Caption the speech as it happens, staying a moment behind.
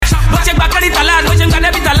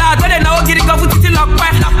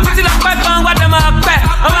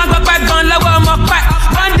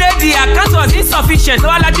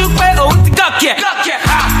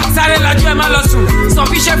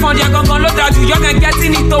fund, you're gonna load that you can get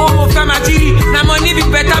in it over family. Now money be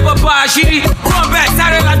better, but ashiri. Go back,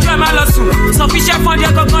 sorry, la joy my losu. Sufficient fund,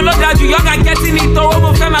 you're gonna load that you can get in it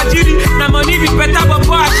over family. Now money be better, but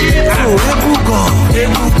ashiri.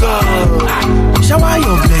 Ebuka. Shower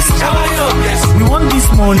your blessing. We want this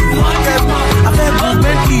money. I beg you,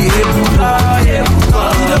 Bentley, Ebuka.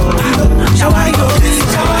 Shower your blessing.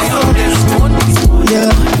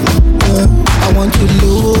 Yeah. I want to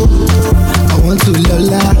love. I want to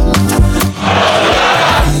lola.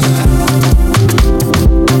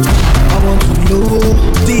 I want to love.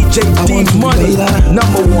 DJ D Money,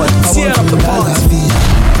 number one. Tear up the party.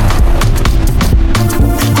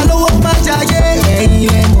 Hello, my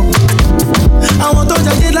jaye. I want to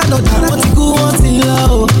jaye la lota. I want to go on till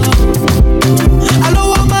low. Hello,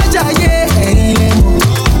 my jaye.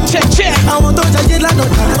 Check. I want to jaye la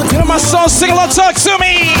lota. You know my song, sing along, talk to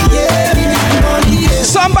me.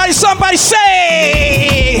 Somebody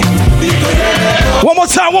say. One more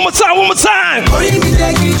time.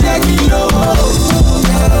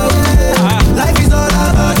 Life is all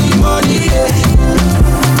about the money.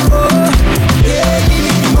 Yeah, give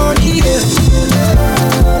me the money.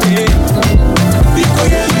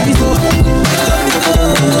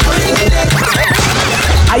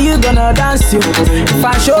 Are you gonna dance you if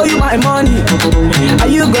I show you my money? Are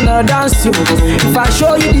you gonna dance you if I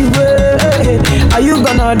show you the way? Are you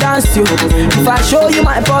gonna dance you if I show you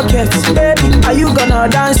my pockets? Baby, are you gonna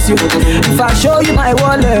dance you if I show you my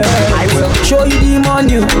wallet? I will show you the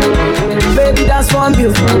money. Baby, dance from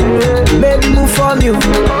you. Baby, move from you.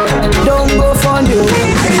 Don't go from you.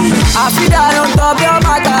 I feel that on top of your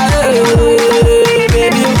back.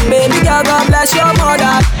 Baby, girl, God bless your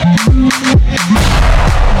mother.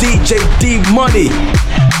 DJ D Money.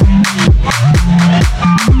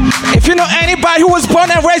 If you know anybody who was born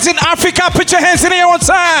and raised in Africa, put your hands in the air one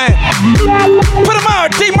time. Put them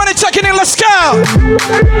out. D Money checking in. Let's go.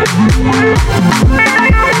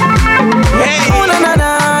 Hey.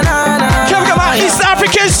 Can we get my East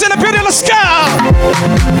Africans in the building? Let's go.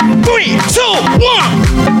 3, 2, 1.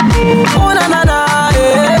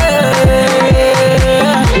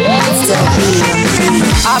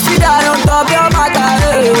 I feel that on top of your matter.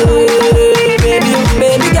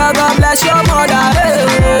 Baby, girl, God bless your mother.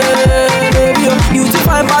 Baby, you to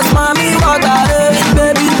find past mommy water.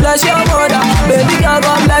 Baby, bless your mother. Baby, girl,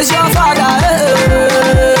 God bless your father.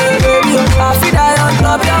 Baby, I feel that on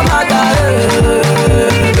top of your matter.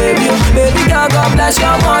 Baby, girl, God bless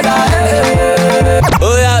your mother.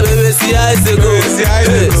 Oh yeah, baby, see how it's a go.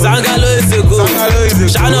 Sangalo is a go.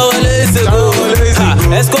 Shano is a go.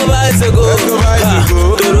 Escobar is a go.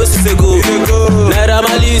 Toros is a go. Naira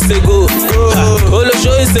Marley is a go.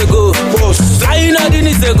 Olosho is a go. Ainadin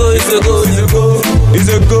is a go. It's a go. It's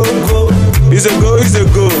a go. It's a go. It's a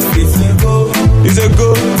go. It's a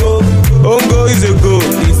go. Ongo is a go.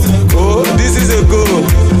 Oh, this is a go.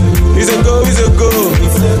 It's a go. It's a go.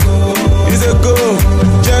 It's a go.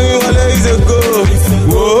 Jerry Wale is a go.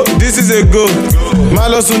 Whoa, this is a go.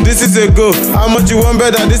 Malosun, this is a go. How much you want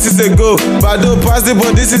better? This is a go. Bado pass it,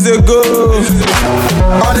 but this is a go.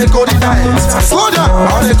 On the Cody diet, slow down.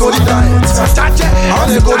 On the Cody diet, on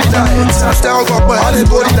the Cody diet, stay on the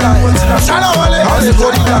Cody diet. China Wale, on the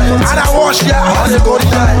Cody diet. And I wash yeah, on the Cody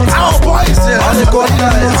diet. Our boys here, on the Cody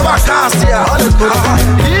diet. Our cars here, on the Cody diet.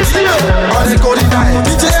 On the Cody diet.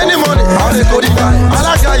 DJ any money, on the Cody diet.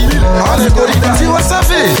 Alaga you, on the Cody diet. Tiwa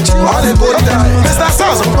Savage, on the Cody diet. Mr.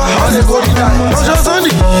 Saz, on the Cody diet. Roger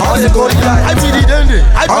Zondi, on the Cody diet. I be the Dende,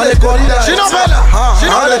 on the Cody diet. She no better, she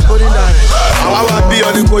no the Cody diet. I want to be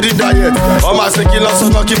on the Cody diet. All my second loss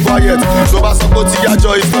not keep quiet. So I support your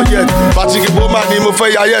joy is not yet. Patrick Bowman, he move for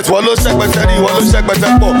yet. One low check my teddy, one low check my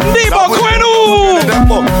tempo. Nibo Quenu.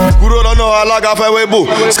 Guru don't know Alaga Fewebo.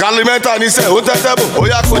 Scalimenta, he said, who's that table? Oh,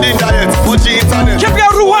 yeah, Cody diet. Fuji internet. Keep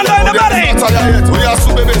your Rwanda in the body. Oh, yeah,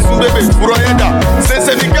 Subebe, Kuroyeda.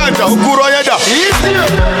 Sense Niganda, Kuroyeda.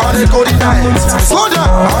 On the Cody diet, slow down.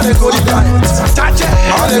 On the Cody diet,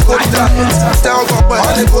 on the Cody diet, stay on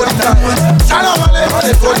the Cody diet. China Wale, on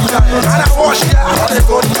the Cody diet. And I wash yeah, on the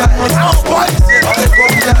Cody diet. Our boys on the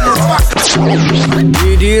Cody diet.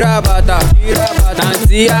 Idira bata,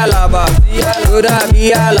 Nancy Alaba, Yoda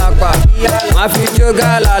Bialapa, Maficho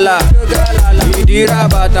Galala, Idira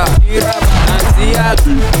bata, Nancy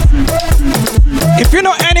Alaba. If you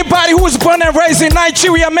know anybody who was born and raised in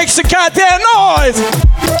Nigeria, make some goddamn noise.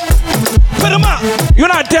 Put them up. You're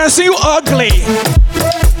not dancing, you ugly.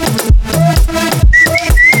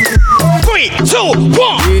 3, 2,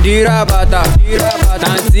 1. Idira bata,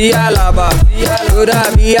 Nancy Alaba, Yoda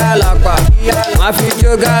Bi Alapa,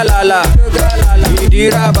 Mafijo Galala,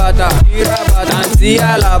 Idira Bata, Nancy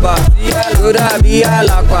Alaba, Yoda Bi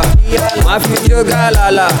Alapa, Mafijo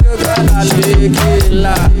Galala,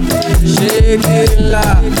 Shekila, Shekila,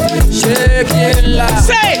 Shekila,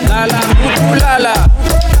 Lala Mukulala,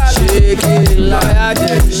 Shekila,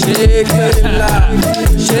 Shekila,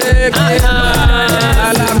 Shekila,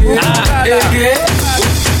 Lala Mukulala.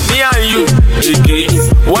 Me and you, again.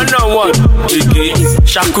 One on one, again.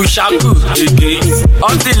 Shaku shaku, again.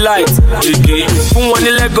 All the lights, again. Fun one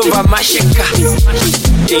leg over my shaker.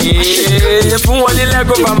 Fun one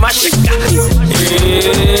leg over my shaker.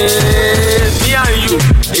 Me and you,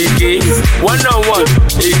 again. One on one,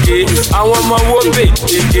 again. I want my wobe,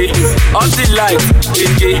 again. All the lights,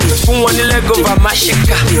 again. Fun one leg over my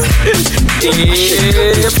shaker.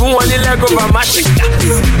 Fun one leg over my shaker.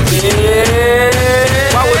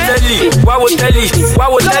 Why would tell you,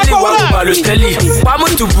 Balotelli,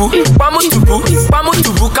 Pamutubu,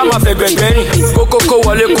 come off a Benberry, Coco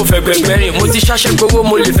Wale ko fe Benberry, Motisha Gogo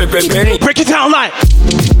Mole fe Benberry. Break it down like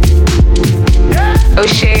oh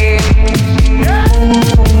shit.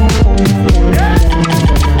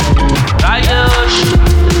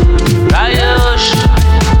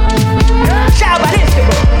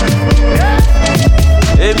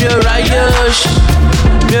 Rayosh.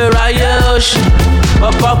 Rayosh.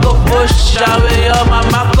 Papa ko push, awe yo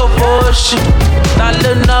mama ko push.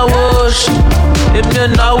 Tale na wash, ibne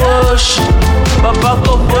na wash. Papa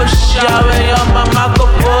ko push, awe yo mama ko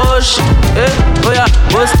push. Oh yeah,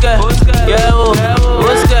 woske, yeah oh,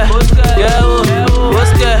 woske, yeah oh,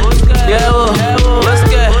 woske, yeah oh,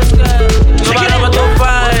 woske. Nobody want to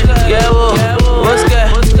find, yeah oh, woske,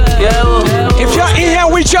 yeah oh. If you're in here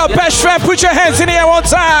with your best friend, put your hands in the air one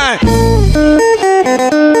time.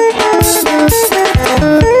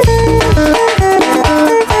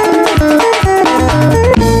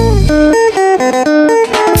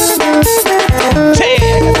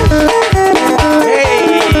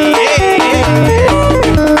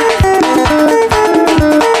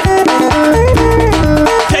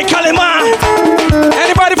 Hey, Kalima.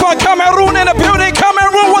 Anybody from Cameroon in the building?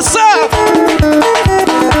 Cameroon, what's up?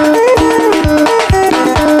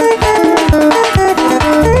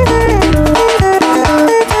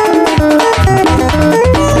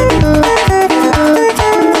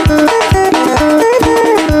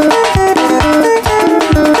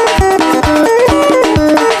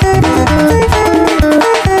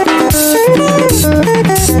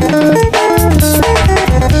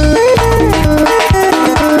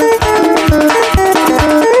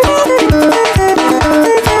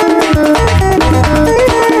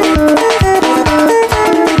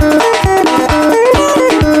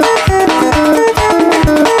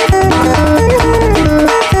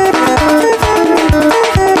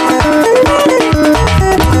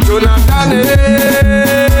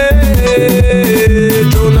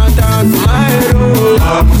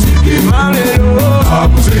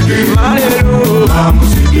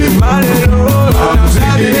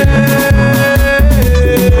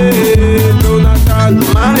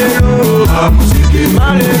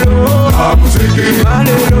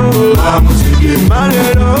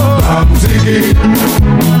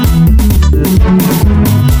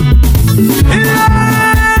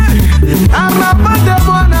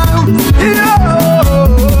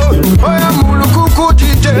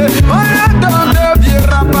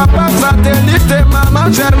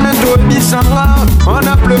 On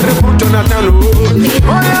a pleuré pour Jonathan Lou.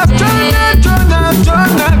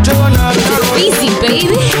 Jonathan. Easy,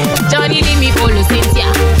 baby. Johnny leave me follow Cynthia,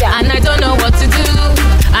 and I don't know what to do.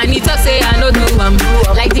 And he talk say I no do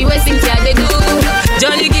like the way Cynthia they do.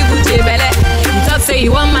 Johnny give Uche belle. He talk say he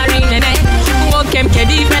want marry nene. Who kem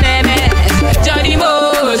kedi feneme. Johnny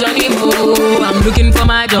Mo. I'm looking for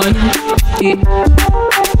my Johnny. Yeah.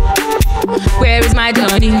 Where is my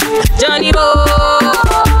Johnny? Johnny Mo.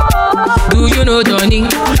 Do you know Johnny?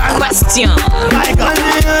 Question.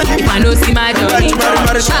 If I don't see my Johnny.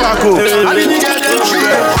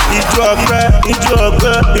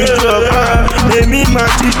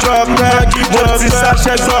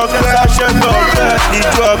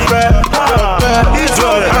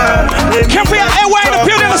 Can we have airway in the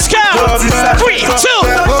building? Let's go. 3,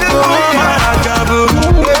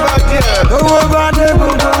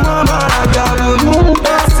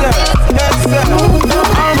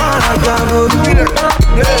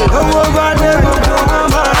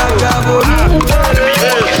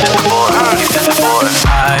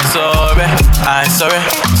 I'm sorry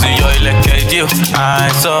to your elected deal.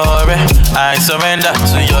 I'm sorry, I surrender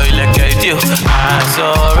to your elected deal.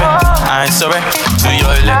 I'm sorry to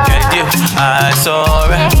your elected deal. I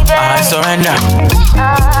surrender.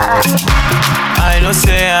 I know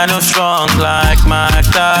say I know strong like Mike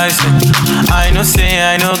Tyson. I know say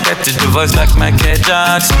I know get to the voice like Michael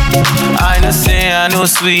Jackson. I know say I know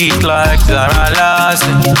sweet like Zara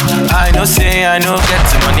Larson. I know say I know get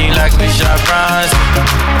the money like Michelle Branson.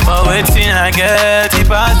 But waiting I get it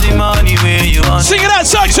pass the money where you want. Sing it out,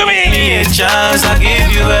 talk to me. Give me a chance, I give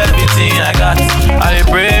you everything I got. I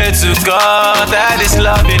pray to God that this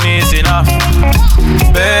loving is enough.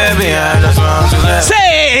 Baby, I just want to let.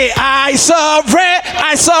 Say, I surrender.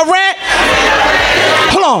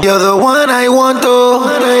 Hold on. You're the one I want,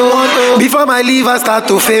 oh. Before my liver start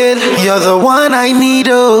to fail. You're the one I need,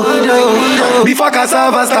 oh. Before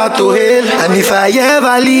cassava start to hail. And if I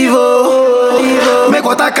ever leave, oh, make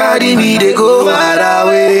what I carry me, they go far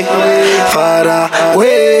away.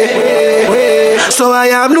 So I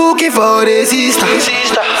am looking for a sister.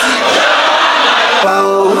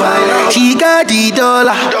 She got the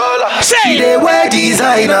dollar. She the wear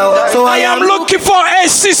designer. So I am looking for a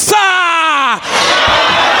sister.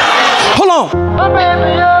 Hold on.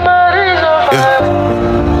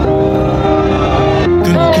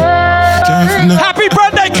 Happy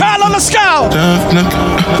birthday, Carla. Let's go.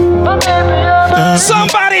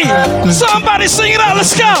 Somebody sing it out.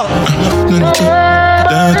 Let's go.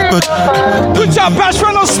 Put your best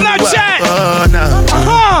friend on Snapchat.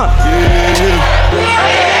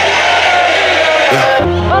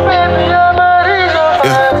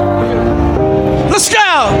 Let's go.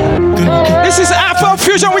 This is Afro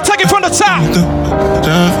Fusion. We take it from the top.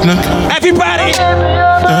 Everybody,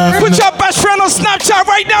 put your best friend on Snapchat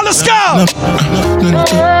right now. Let's go.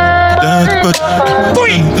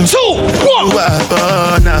 3, 2, 1.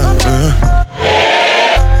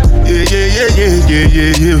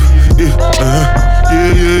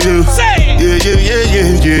 Say.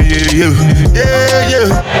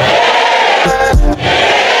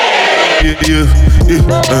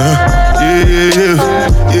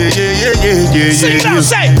 Sing now,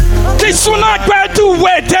 say. This one I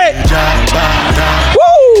graduated.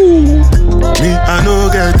 Woo! Me, I no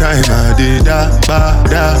get time, I did that.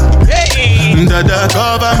 Dada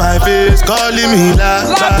cover my face, calling me la.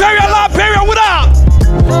 Liberia, what up?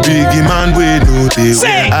 Biggie man, we know they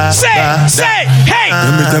say, hey,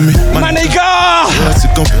 tell me, my nigga. What's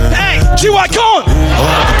it come? Hey, G-Wagon.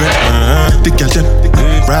 The girl them,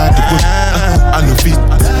 ride the boat. I no fit,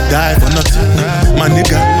 die for nothing. My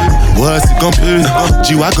nigga, what's it come?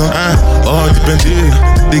 G-Wagon, all depends.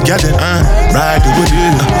 The girl them, ride the boat.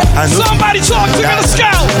 Somebody talk to me, let's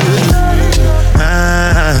go.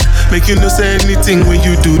 Make you no say anything when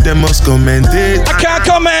you do, they must comment it. I can't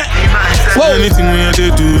comment. Whoa. Anything when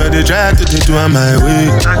you do, I they try to do on my way.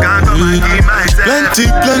 I can't comment myself.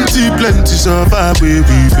 Plenty so far we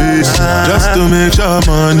face. Just to make sure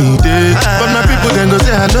money day. But my people then go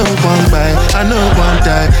say I know one buy, I know one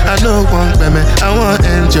die, I know one payment. I want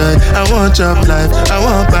enjoy, I want job life, I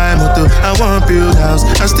want buy motor, I want build house,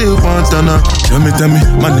 I still want to know. Tell me,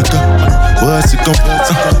 my nigga, what's it come?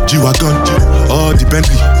 G-Wagon, all the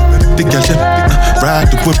Bentley. The girl them, ride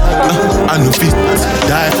the whip. I no fit,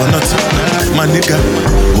 die for nothing. My nigga,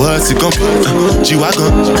 what's it come?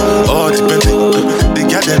 G-Wagon, all the Bentley. The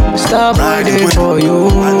girl them, stop ride the whip. For you.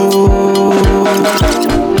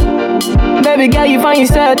 Baby girl, you find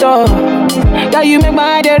yourself oh. Girl, you make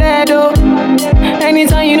my head red oh.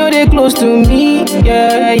 Anytime you know they close to me,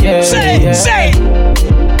 yeah. Say.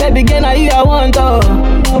 Baby girl, now you I want oh.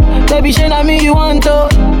 Baby, shey na me you want oh.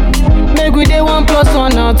 Make we day 1 +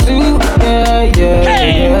 1 or 2.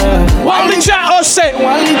 Yeah. 1 liter, oh say.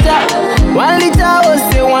 1 liter, oh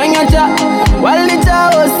say 1 yacha. 1 liter,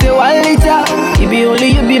 oh say 1 liter. It be only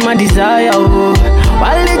you be my desire, oh.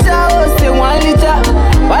 1 liter, oh say 1 liter.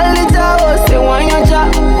 1 liter, oh say 1 yacha.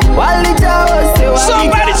 1 liter, oh say 1 liter.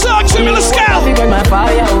 Somebody talk to me, let's go. Be by my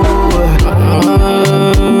fire, oh.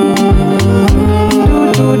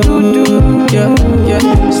 Yeah.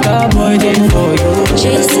 Star boy day for you.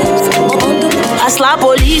 I slap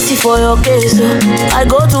police for your case. I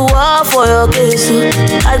go to war for your case.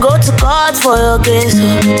 I go to court for your case.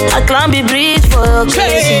 I climb the bridge for your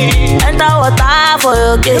case. Enter water for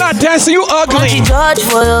your case. You're not dancing, you ugly. Judge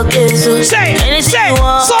for your case. Say.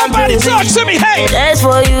 Somebody talk to me, hey. That's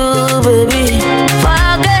for you, baby. For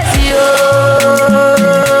your case, you.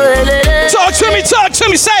 Talk to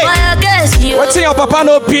me, say. For your case, you. What's in your papa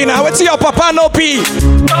no pee now? What's in your papa no pee?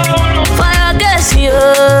 Fire gas you,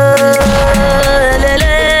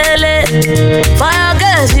 fire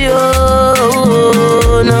gas you,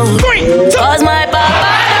 no. 3, 2. Cause my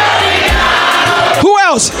papa. Who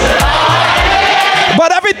else?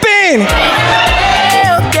 But everything.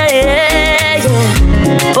 Okay, yeah.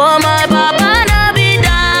 For my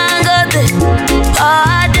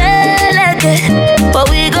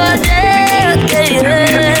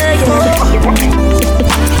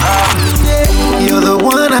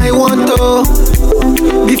want to.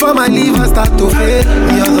 Before my liver start to fail,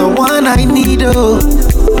 you're the one I need, oh.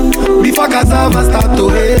 Before cassava start to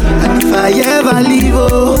hail, and if I ever leave,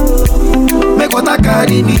 oh, make what I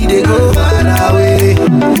carry me, they go far away,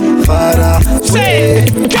 far away. Say,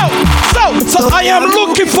 go! So I am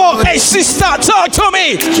looking for a sister, talk to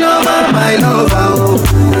me! Joma, my lover, oh.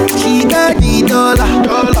 She got the dollar,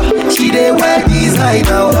 she dey wear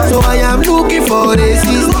designer, so I am looking for a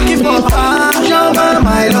sister, Joma,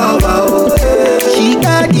 my lover, oh. She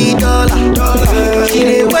got the dollar, she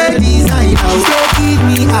dey wear designer, so give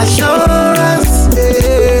me assurance,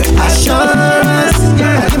 assurance. I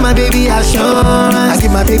give my baby assurance, I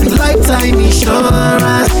give my baby lifetime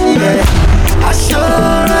insurance, yeah.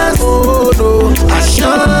 Assurance, oh no,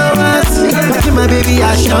 assurance. I give my baby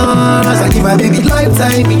assurance, I give my baby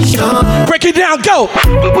lifetime insurance. Break it down, go! I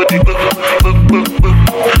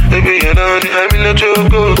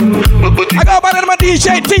go by the name of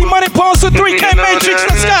DJ D Money Pulse 3K Matrix,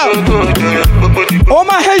 let's go! All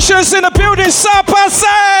my Haitians in the building, ça passe!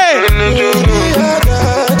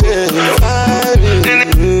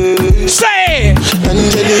 Say!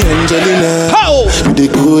 Angelina, how? You dey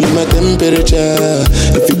cool my temperature.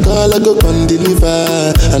 If you call, I go come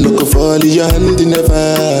deliver. I no go fall in your hand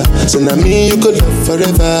never. So now me you could love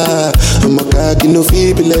forever. I'm a cocky no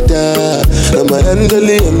feeble letter. I'm a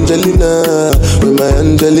Angelina, with my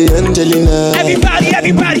Angelina.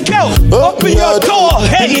 Everybody, go! Open your door,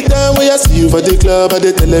 hey! Anytime when I see you for the club or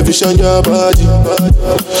the television, your body.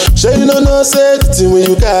 Sure you know no safety when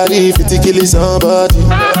you carry 50 killing somebody.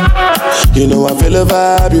 You know I feel a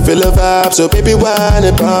vibe, you feel a vibe, so baby whine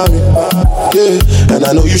about me, yeah. And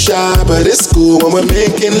I know you shy, but it's cool when we're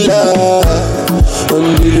making love.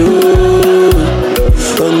 On the low,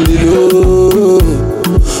 on the low,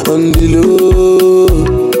 on the low,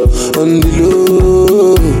 on the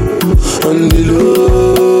low, on the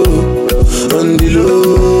low, on the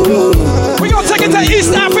low. We gonna take it to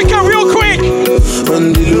East Africa real quick.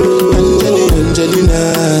 On the low, Angelina,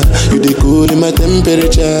 you dey cool in my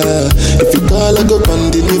temperature. If you call, I go come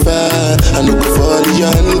deliver. I no go fall in your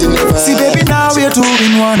hand never. See, baby, now we are 2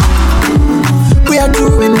 in 1. We are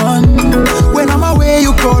 2 in 1. When I'm away,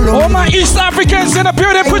 you call on all my East Africans in the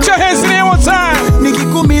building, put your hands in the air one time. Nigga,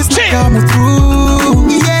 come through.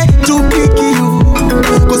 Yeah, to pick you.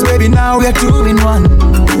 Cause baby, now we are 2 in 1.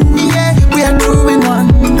 Yeah, we are 2 in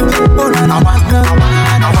 1. Oh, na na na na.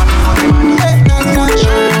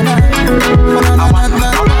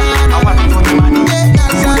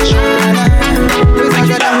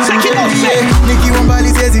 Nicky Wombali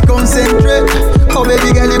says he concentrate. Oh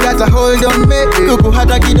baby girl, you gotta hold on me. Look who had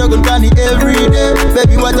a kid on every day.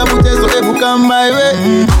 Baby, what a put so able come my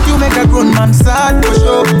way. You make a grown man sad for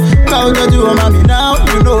sure. Count to do mommy now,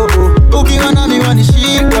 you know. Okay, when I'm in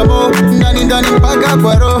she come up. Dani paga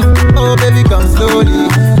guaro. Oh baby, come slowly,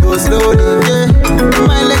 go slowly, yeah.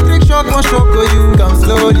 My electric shock won't shock you. Come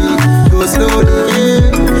slowly, go slowly,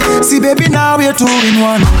 yeah. See baby, now we are 2 in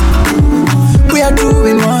 1. We are 2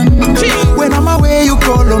 in 1. When I'm away, you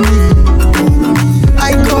call on me.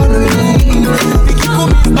 I call on you.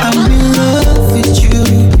 I'm in love with you.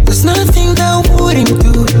 There's nothing that wouldn't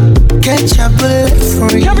do. Catch a bullet for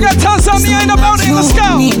you. Yeah, we got Tanzania in the building. Let's go.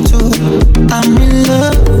 I'm in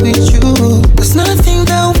love with you. There's nothing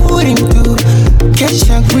that wouldn't do. Catch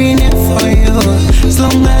a green for you. As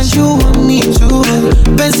long as you want me to.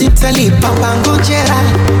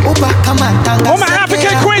 All my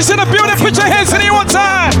African queens in the building, put your hands in the air one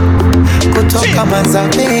time. Kutoka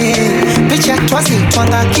Manzabe, picha twazi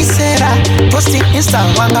twanga kisera, posti insta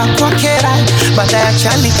wanga kwa kera, baada ya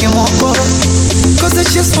chani kimoko. Cause I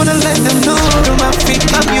just wanna let them know I'm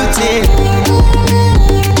Africa beauty.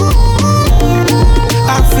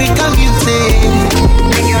 Africa beauty.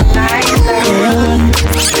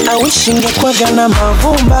 I wish ingekuwaga na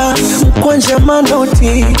mavumba kwanja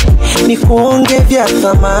manoti ni kuonge vya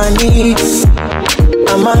thamani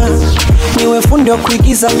ama niwe fundi wa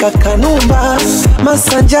kuigiza kakanumba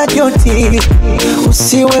Masanja Joti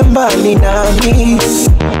usiwe mbali nami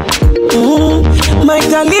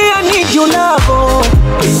Maitalia ni julavo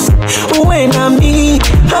uwe nami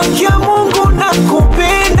haki ya Mungu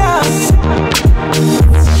nakupenda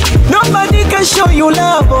Nobody can show you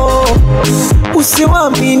love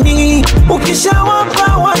usiwamini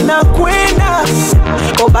ukishawapa wanakwenda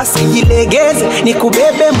basi jilegeze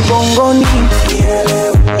nikubebe mgongoni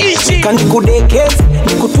kanikudekeze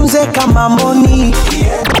nikutunze kama mboni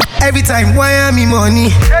Every time, why am I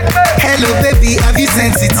money? Hello, baby, have you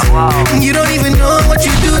sent it? You don't even know what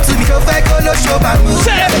you do to me. Go back on the show, back.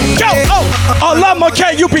 Oh, Lama,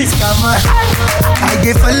 can you be? I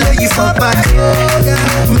get follow you for back.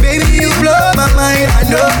 Baby, you blow my mind. I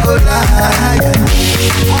don't go lie.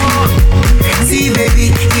 See,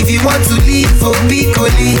 baby, if you want to leave for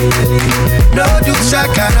Piccoli, no do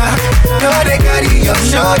shakara, no they carry your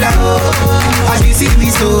shoulder. As you see me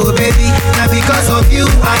so, baby, now because of you,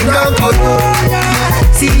 I don't go.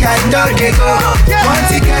 See, I don't get go. One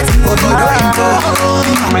ticket,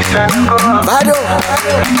 Bado,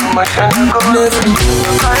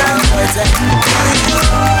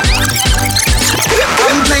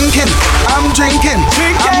 I'm drinking, I'm drinking,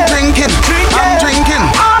 I'm drinking, I'm drinking.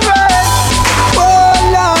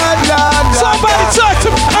 Somebody talk to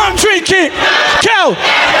me. I'm drinking. Kel.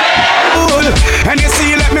 And you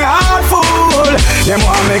see, let me heart full. Them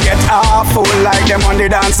want me get awful, like them on the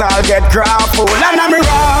dance, I'll get grappled. And I'm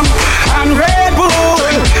rum and Red Bull.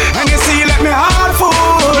 And you see, let me heart full.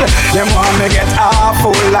 Them want me get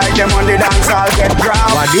awful, like them on the dance, I'll get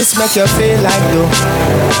grappled. What this make you feel like though?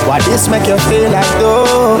 What this make you feel like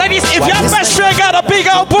though? Ladies, if your best friend got a big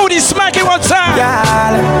old booty, smack it one time.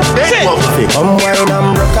 Come wine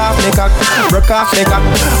and broke off me cock, broke off me cock,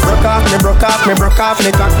 broke off me, broke off me, broke off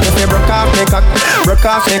me cock. If you broke off me cock, broke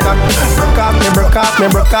off me cock, broke off me, broke off me,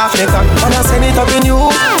 broke off me cock. Wanna send it up in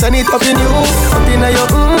you, send it up in you, up in your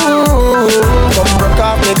Come broke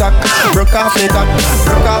off me cock, broke off me cock,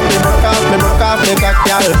 broke off me, broke off me, broke off me cock,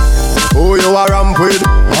 y'all. Who you a ramp with?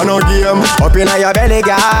 On a game, up in your belly,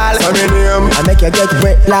 girl. Say me name. I make you get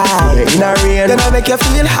wet like in a rain. Then I make you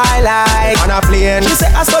feel high like on a plane. She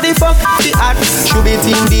say I saw the fuck the act. Should be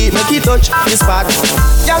team deep, make it touch the spot.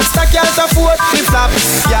 Youngster can't afford the flap.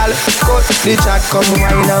 Y'all cut the chat, come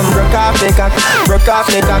wine and broke off the cock, broke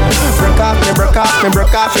off the cock, broke off me, broke off me,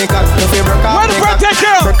 broke off the cock. If you broke off the cock,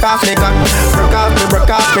 broke off the cock, broke off me,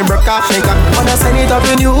 broke off me, broke off the cock. Wanna send it up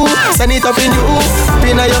in you, send it up in you, up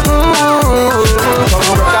in your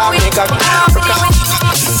come broke off the cock, broke off.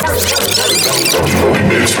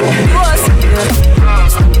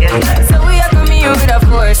 So we are coming with a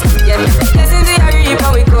force. Yeah, listen to your reap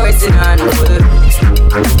and we coursing on.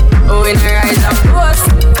 Oh, in our eyes of course.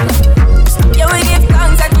 Yeah, we give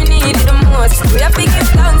thanks that we need it the most. We have to give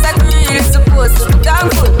thanks that we really supposed to be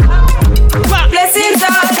thankful. Blessings all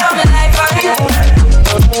over my life,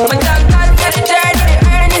 but thank God for the journey, the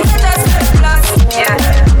earnings are just for the plus. Yeah,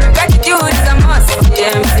 gratitude is a must.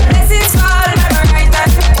 Yeah, blessings all over my right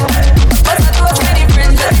hand. But I don't have any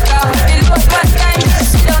friends that go. They love one time.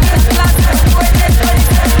 They don't have class.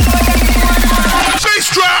 Bass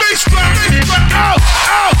drop, bass drop, bass drop. Out,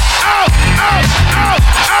 out, out, out, out,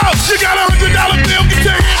 out. You got $100 bill, get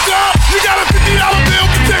your hands up. You got a $50 bill,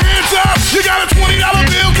 get your hands up. You got a $20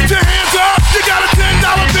 bill, get your hands up. You got a $10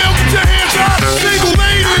 bill, get your hands up. Single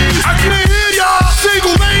ladies, I can't hear y'all.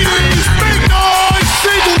 Single ladies, make noise.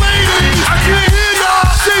 Single ladies, I can't hear y'all.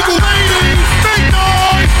 Single ladies, make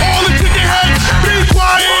noise. All the chicken heads, be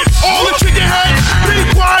quiet. All the chicken heads, be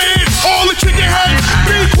quiet. All the chicken heads,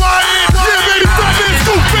 be quiet. Yeah, baby, stop it.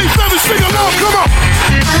 Scoop, face, let me sing along. Come on.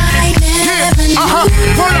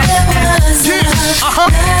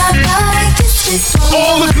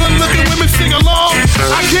 All the good looking women sing along.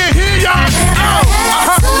 I can't hear y'all.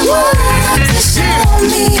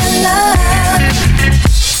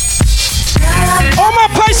 All my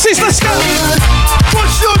Pisces, let's go.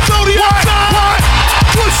 Push your zodiac sign.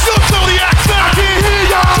 Push your zodiac sign. I can't hear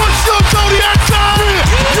y'all. Push your zodiac sign.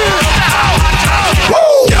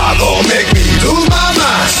 Y'all gon' make me lose my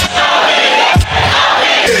mind.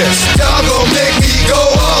 Yes, y'all gon' make me go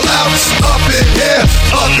all out. Up in here,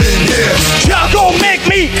 up in here. Y'all gon' make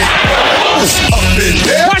me up in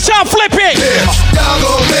here. Watch out, flip it. Yeah. Y'all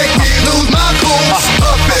gon' make me lose my cool.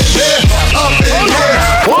 Up in here, up in here.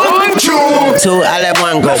 1, 2, 2, I let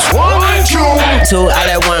one go. 1, 2, 2, I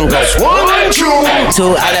let one go. 1, 2,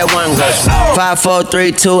 2, I let one go. 5, 4,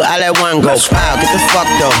 3, 2, I let one go. Wow, get the fuck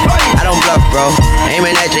though. I don't bluff, bro.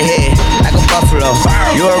 Aiming at your head like a buffalo.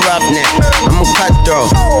 You a roughneck, I'm a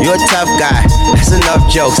cutthroat. You a tough guy. That's enough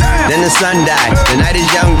jokes. Then the sun died. The night is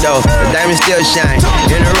young though. The diamond still shine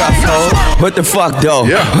in a rough hole. What the fuck though?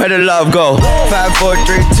 Where the love go? 5, 4,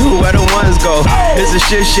 3, 2, where the ones go? It's a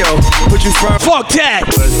shit show. Put you front. Fuck that.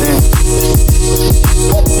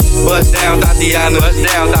 Bust down, Tatiana. Bust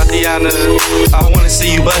down, Tatiana. I wanna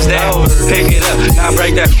see you bust down. Pick it up, now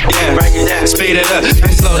break that down. Break it down, speed it up,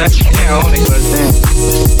 and slow that down on it. Bust down.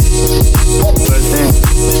 Bust down.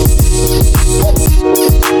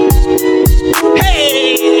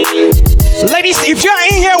 Hey, ladies, if you're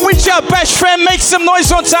in here with your best friend, make some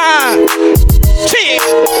noise on time.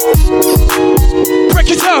 Break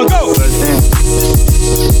it down, go.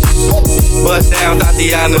 Bust down,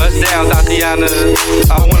 Tatiana. Bust down, Tatiana.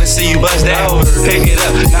 I wanna see you bust down. Pick it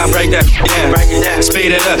up, now break that down. Break it down,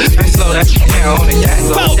 speed it up, and slow that down on the gang.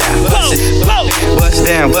 Slow down, bust it, bust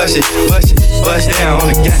down, bust it, bust it, bust down on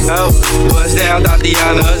the gang. Bust down,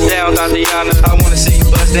 Tatiana. Bust down, Tatiana. I wanna see you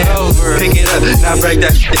bust down. Pick it up, now break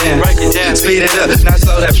that down. Break it down, speed it up, now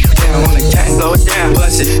slow that down on the gang. Slow it down,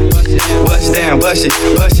 bust it, bust down, bust it,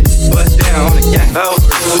 bust it, bust down on the gang.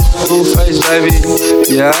 Full face, baby.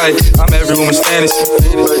 Yeah, I'm every woman's fantasy.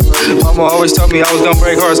 Mama always told me I was gonna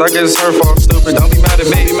break hearts. I guess it's her fault. Stupid, don't be mad at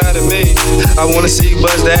me. Be mad at me. I wanna see you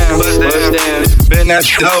bust down, bust down. Bend that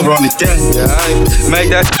shit over on the deck. Yeah, make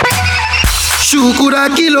that. Shukura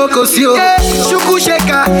kilo kosio, shuku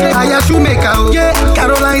sheka, aya shumeka o.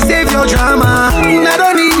 Caroline save your drama, I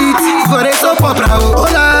don't need it for a soap opera.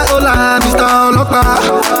 Hola, hola, Mr. Olopa.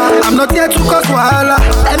 I'm not here to cause wahala.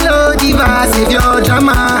 Hello, diva, save your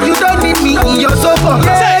drama. You don't need me in your soap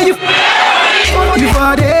opera. Yeah, you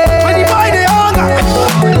for the when the boy they hunger,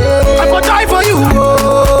 I for die for you.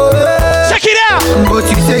 Check it out. But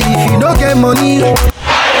you say if you don't get money,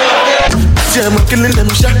 yeah, I'm killing them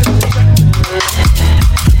shot.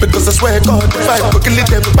 Because I swear God, if I go killing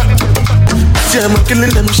them back, yeah, I'm killing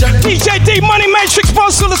them shot. DJ D Money Matrix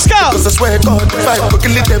Boss to the scout. Because I swear God, if I go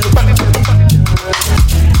killing them back.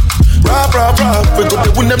 Rob, we go to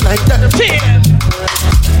win them like that.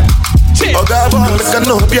 Oh God, I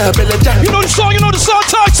know, yeah, Bella Jack. You know the song,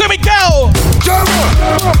 talk to me, go.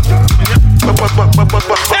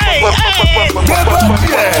 Hey,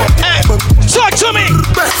 talk to me.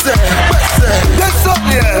 Yes, up,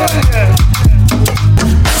 yeah.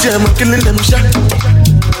 Yeah, I'm killing them shot.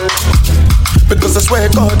 Because I swear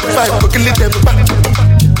God, if I go killing them back.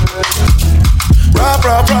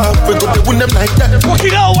 Rob, we go to win them like that. Work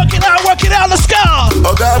it out, let's go.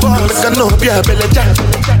 Oh God, I know, yeah, Bella Jack.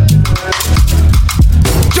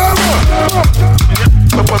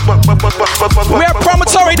 We are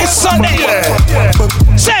promontory this Sunday.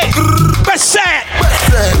 Say, best set.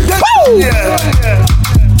 Woo!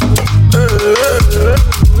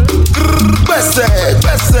 Best set.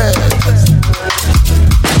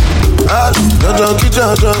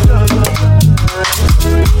 John.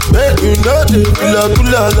 Make you know the kula.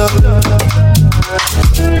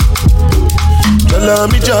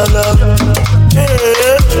 Jala.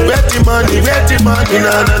 Where the money, na.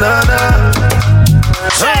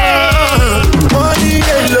 Money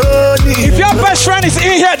alone. If your best friend is in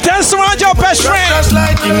here, dance around your best friend. Just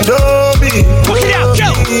like Indomie. Look it out,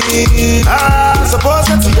 go. Suppose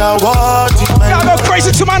that you are what it might. Y'all go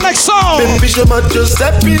crazy to my next song. Baby, show my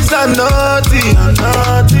Giuseppe's are naughty.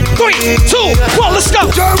 3, 2, 1, let's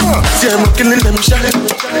go. See, I'm killing them shot.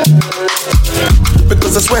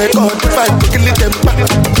 Because I swear God, if I kill them back.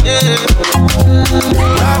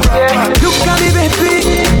 Look at me,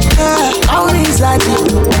 baby. Always like it.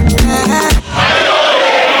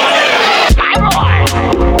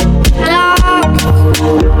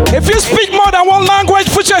 If you speak more than one language,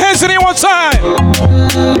 put your hands in it one time. Look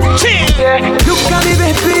at me,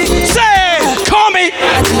 baby. Say, call me.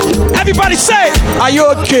 Everybody say, are you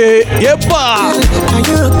okay? Yeah, Are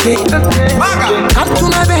you okay? Come to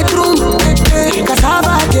my bedroom, cause I'm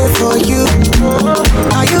out there for you.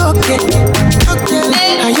 Are you okay?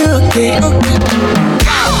 Are you okay?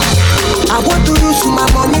 I want to use my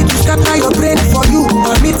money to scatter your brain for you.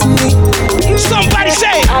 Permit me. Somebody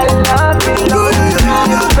say, I love you.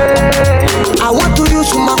 I want to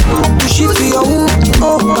use my money to shift to your womb.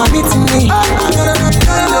 Oh, permit me.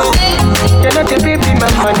 You're not a baby,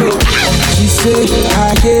 mama. She say,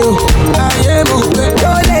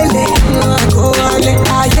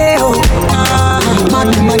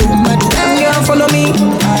 follow me.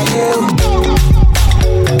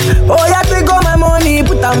 Oh, yeah, take all my money,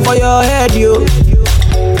 put them for your head, yo.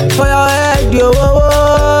 For your head, yo.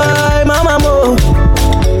 Oh, mama, mo.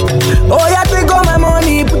 Oh, yeah, take all my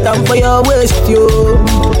money, put them for your waist, yo.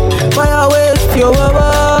 For your waist, yo.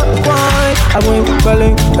 I went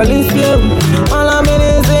calling slow. All I'm in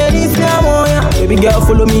is this yeah. Baby girl,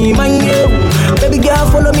 follow me, my yo. Baby girl,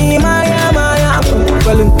 follow me, my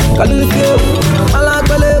calling slow. All I'm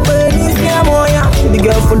calling this yeah. Baby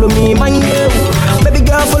girl, follow me, my yo. Baby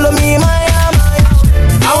girl, follow me, my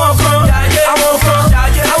I want fun.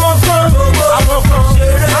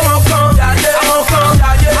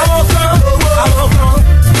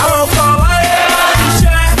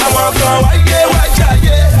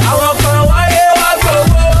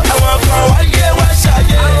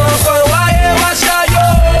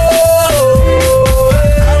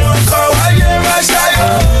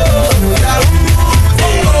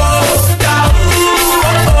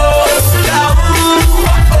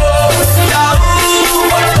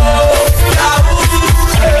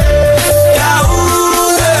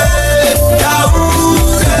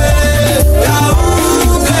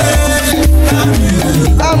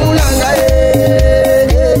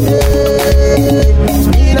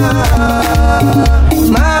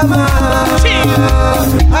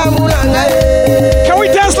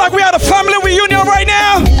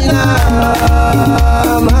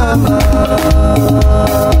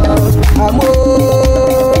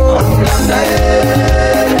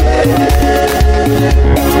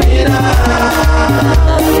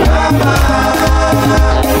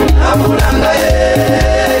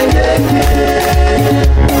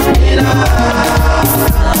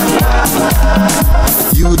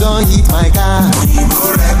 You don't hit my car.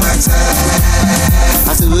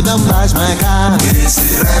 I said you don't bash my car.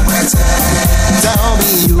 Tell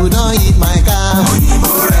me you don't hit my car.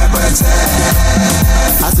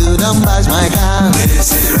 I said you don't bash my car.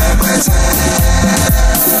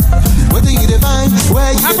 What do you define?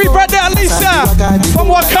 Where you Happy birthday, Alicia from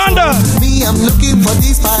Wakanda. Me, I'm looking for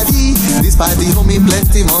this party. This party for me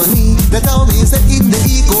plenty money. They tell me say in the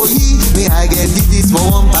eco me I get this for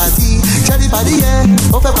one party. Cherry party yeah,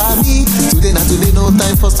 open by me. Today not today, no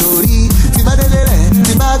time for story.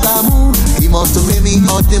 Tibagamu, he must pay me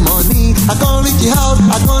all the money. I can't reach the house,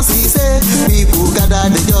 I can't see say people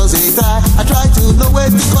gather they just wait. I try to know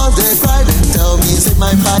where because they cry. Then tell me say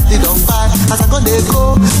my party don't buy. As I go they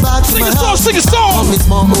go back to my house. Sing a song. It's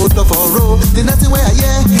more old of a road. The nothing where I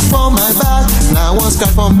hear from my back. Now one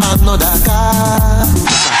scrap from another car.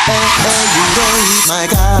 Hey, you don't hit my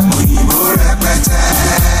car.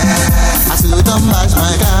 I still don't match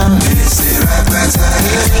my car.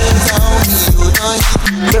 Tell me you don't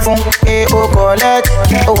hit. Oh collect,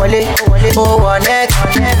 oh wale, oh one neck.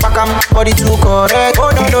 Pakam body too correct.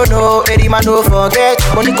 Oh no, Eddie man don't forget.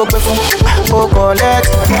 Money go pay oh collect,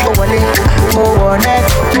 oh wale, oh one neck.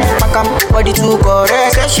 Pakam body too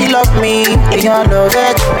correct. Say she love me, and you love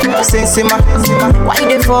it. Sensima, why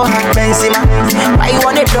they for her Benzema? Why you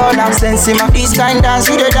want it all? I'm Sensima. This kind dance,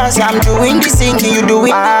 you the dance. I'm doing the singing, you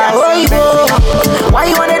doing the dance. Why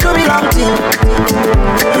you wanna do me long thing?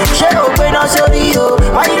 She open up sorry yo.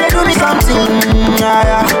 Why you do me something?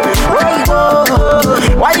 Where you go?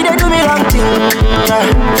 Why you do me wrong thing?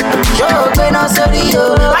 She open up sorry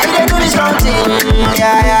yo. Why you do me something?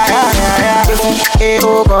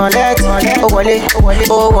 Oh collect, oh wale,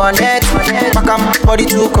 oh one net. Pakam body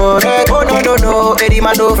too correct. Oh no, Eddie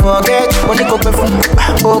man don't forget. Money go pay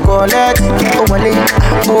oh collect, oh wale,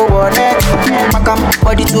 oh one net. Pakam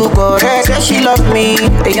body too correct. Say she love me,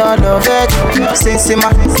 and you love it.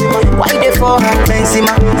 Sensima, why they for her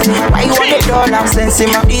Benzema? Why you want it all? I'm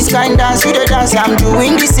Sensima. This kind dance, you the dance. I'm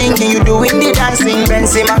doing the singing, you doing the dancing.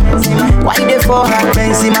 Benzema, why they for her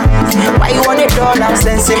Benzema? Why you want it all? I'm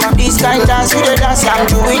Sensima. This kind dance, you the dance. I'm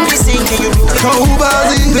doing the singing, you doing the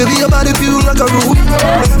dancing. Baby, your body feel like a room.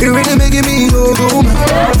 You really making me go boom.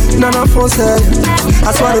 Nana for say,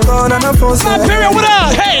 I swear to God, Nana for say. Period, what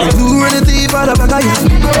up? Hey, do anything for the bagaya.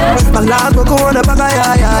 My last book on the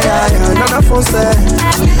bagaya, yeah. Nana for say,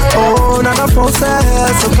 oh, Nana for say.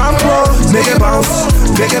 So come close, make it bounce,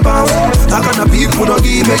 make it bounce. That kind of people no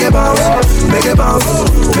give, make it bounce, make it bounce,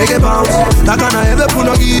 make it bounce. That kind of every people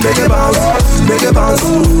no give, make it bounce, make it bounce,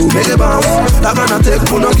 make it bounce. That kind of take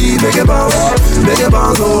people no give, make it bounce, make it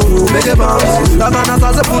bounce, oh, make it bounce. That kind of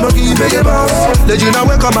salsa people no give, make it bounce. Did you know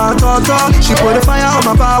wake up my daughter? She put the fire on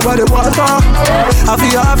my power, the water. I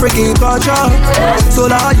feel your African culture, so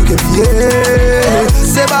that you can be yeah.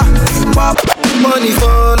 Seba, pop. Money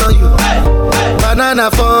fall on you, banana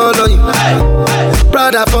fall on you,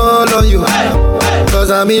 Prada fall on you, cause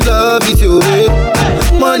I'm in love with you, babe.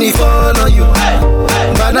 Money fall on you,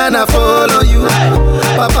 banana fall on you,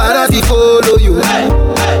 paparazzi follow you,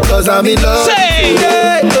 cause I'm in love with you.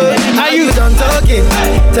 Yeah. Are you done talking?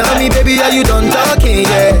 Tell me baby, are you done talking?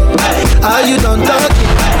 Yeah. Are you done talking?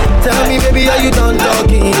 Tell me baby, are you done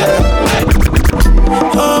talking? Yeah.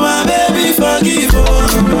 Oh my baby, forgive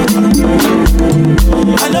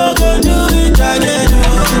I don't go do it again.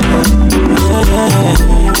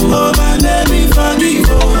 Oh my baby, forgive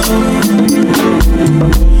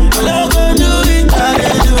I don't go do it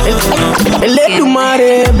again. Let you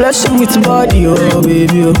marry, bless you with body, oh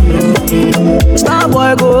baby. Star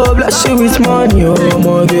boy go bless you with money, oh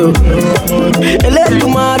my girl. Let you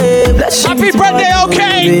marry, bless you happy with birthday, money,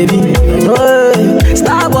 okay? Baby. Oh,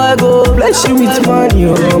 Star boy go bless you with money,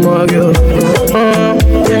 oh my girl.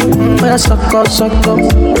 Yeah, suck up, suck up,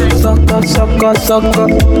 suck up, suck up, suck up,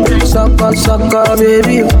 suck up, suck up,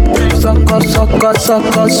 baby. Suck up, suck up,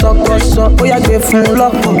 suck up, suck up, suck up. Oh yeah, give him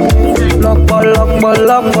lock up, lock up, lock up,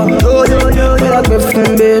 lock up. Oh yeah, give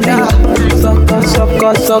him baby. Suck up, suck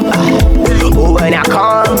up, suck up. Oh when I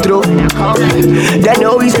come through, they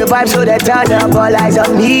know we survive, so they turn up all eyes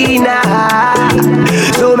on me now.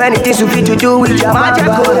 So many things we fit to do with your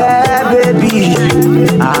magical baby.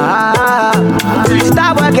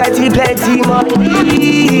 Stop getting plenty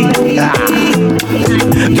money.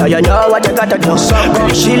 Yeah, you know what you gotta do.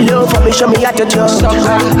 She love for me, show me how to do.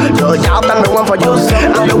 No doubt I'm the one for you.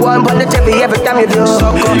 I'm the one for the TV every time you do.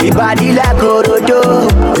 Your body like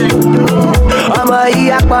Orodo.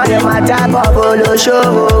 go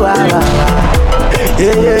show.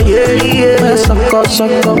 Yeah.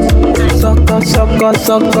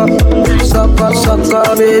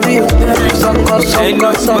 Sucker, baby. Ain't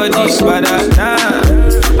nobody but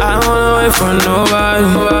I don't wanna wait for nobody.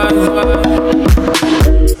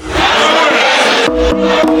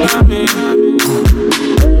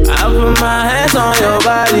 I put my hands on your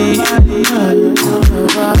body.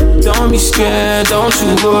 Don't be scared, don't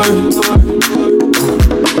you worry.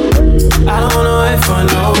 I don't wanna wait for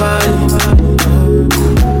nobody.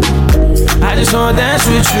 I just wanna dance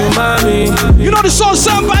with you, mommy. You know the song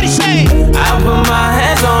somebody say. I put my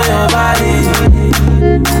hands on your body.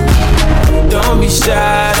 Don't be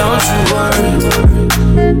shy, don't you worry.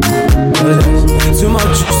 Too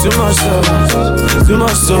much juice, too much sauce. Too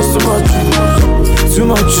much sauce, too much juice. Too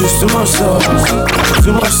much juice, too much sauce.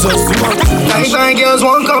 Too much sauce, too much juice. Fine girls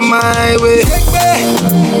won't come my way.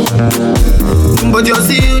 But you're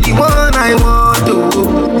still the one I want to.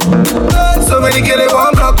 So many girls they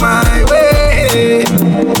won't block my way.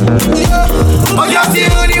 But you're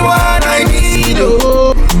still the one I need.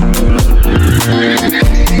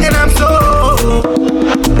 And I'm so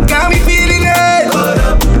got me feeling it.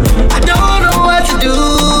 I don't know what to do.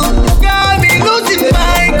 Got me losing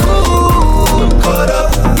my cool.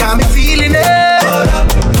 Got me feeling it. I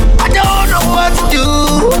don't know what to do.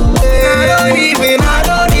 I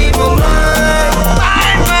don't even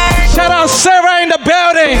mind. Shout out Sarah in the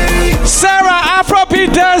building. Sarah,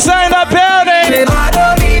 Afrobeat dancer in the building.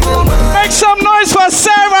 Make some noise for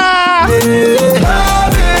Sarah.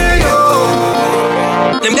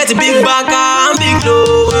 Them get a big back and big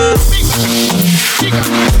low.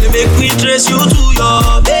 They make me trace you to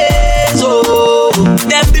your base. Oh,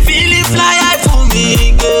 them be feeling fly high for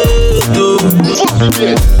me, girl.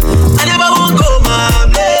 I never won't go my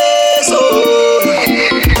place. Oh,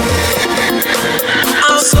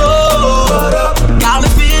 I'm so got me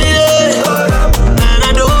feeling it, and I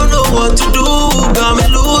don't know what to do. Got me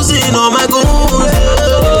losing all my goals.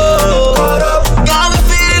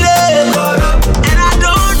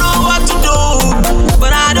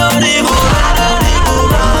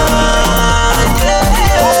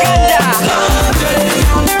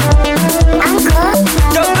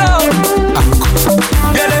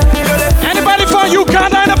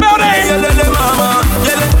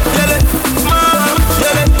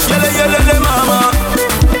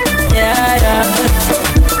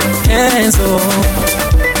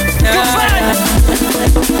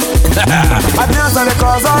 Adesso le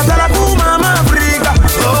cose della tua mamma Africa.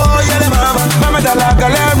 Oh, yeah, le mama. Mamma della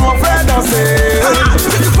galera, mon frère danser.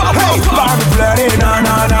 Hey, pas nous pleurer, non,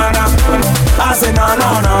 non, non, non. Ah, c'est non,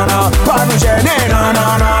 non, non, non. Pas nous gêner, non,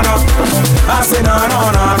 non, non, non. Ah, c'est non,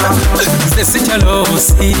 non, non, non. Si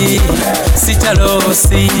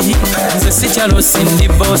jalousy, the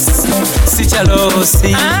boss. Si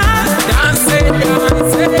jalousy. Dance.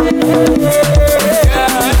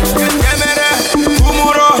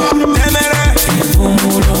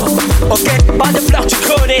 Okay, by the block you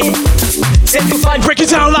coding. Set to find, break it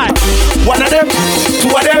down like one of them, two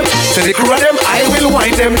of them, to the crew of them, I will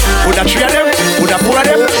wind them. With a three of them, with a four of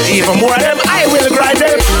them, even more of them, I will grind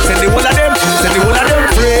them. Send the whole of them, send the whole of them,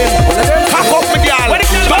 friend. All of them, pack up with y'all.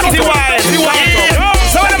 Dirty wine.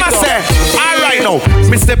 So what am I say? Alright now,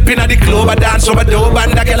 me step in at the club, I dance over the dope,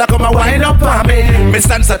 and the girl come and wind up on me. Me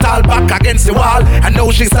stand so tall back against the wall, and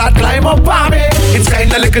now she start climb up on me. It's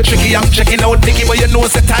kinda little tricky, I'm checking out Nicky, but you know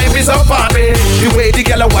the time is up on me. The way the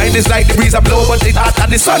girl wine is like the breeze a blow, but it's hot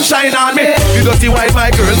and the sunshine on me. You dirty wine,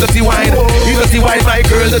 my girl, dirty wine. You dirty wine, my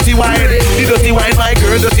girl, dirty wine. You dirty wine, my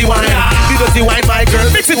girl, dirty wine. You dirty wine, my girl,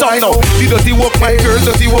 mix it up now. You dirty walk, my girl,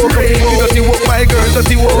 dirty walk. You dirty walk, my girl,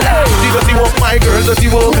 dirty walk. You dirty walk, my girl,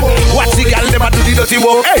 dirty walk. Watch the girl them a do the dirty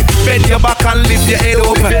walk. Hey, bend your back and lift your head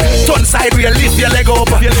up. Turn side where you lift your leg up.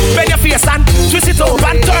 Bend your face and twist it up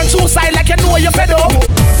and turn two side like you know you're fed up.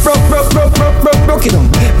 Broke it on.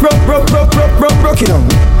 Broke it on.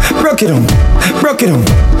 Broke it on. Broke it on. Broke it on.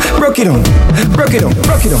 Broke it on. Broke it on. Broke it on.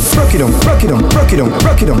 Broke it on. Broke it on.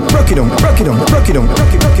 Broke it on. Broke it on. Broke it on. Broke it on. Broke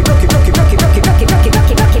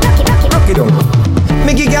it on.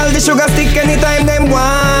 Make a girl the sugar stick anytime them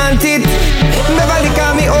want it. Beverly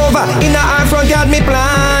call me over, in her front yard me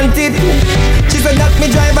plant it. She said that me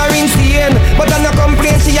drive her insane, but I no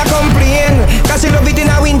complain, she a complain. Cause she love it in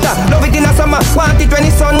a winter, love it in a summer, want it when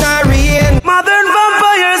it's sun or rain. Modern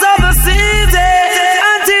vampires of the city,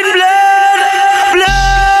 hunting blood.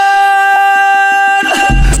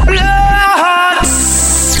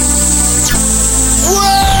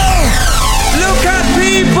 Whoa! Look at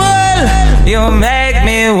people, you make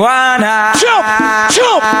me wanna jump.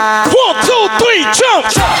 1, 2, 3, jump.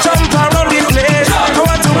 Jump around the place. I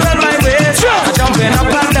want to bend my waist.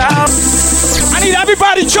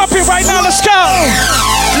 jumping right now, let's go.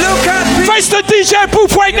 Look at me. Face the DJ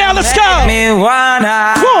booth right now, let's go. 1, 2, 1,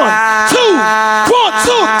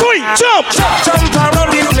 2, 3, jump. Jump around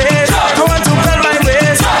the place. I want to bend my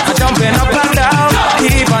waist. Jumping up and down,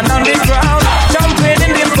 even on the ground. Jumping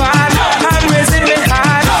in the van, I'm raising my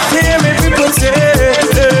hand. Hear me people say.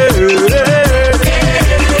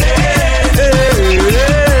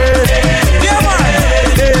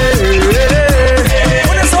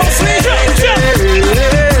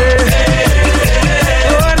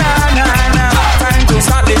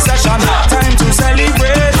 Time to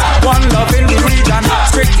celebrate. One love in the region.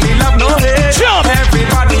 Strictly love, no hate. Jump.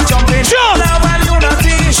 Everybody jumping. Jump. Love and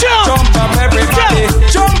unity. Jump. Jump up, everybody.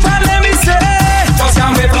 Jump and let me say. Just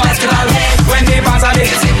can't wait for festival. When they pass on it.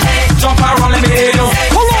 Jump around, let me hear you.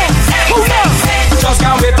 Hold on. Just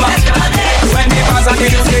can't wait for festival. When they pass on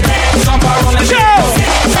it. Jump around, let me hear you.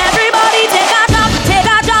 Everybody take a jump, take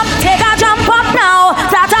a jump, take a jump up now.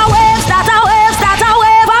 Start a wave, start a wave, start a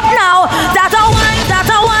wave up now. Start a wine, start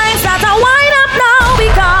a wine, start a wine up now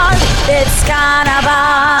because it's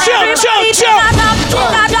carnival. Everybody take a jump,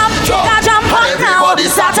 take a jump, take a jump up now.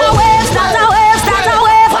 Start a wave, start a wave, start a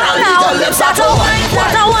wave up now. Start a wine,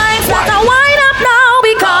 start a wine, start a wine up now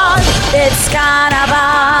because it's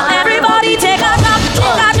carnival. Everybody take a jump,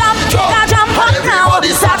 take a jump, take a jump up now.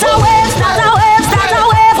 Start a wave, start a wave, start a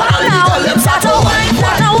wave up now. Start a wine,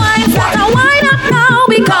 start a wine, start a wine up now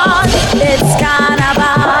because it's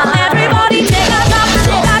carnival. Everybody take a jump,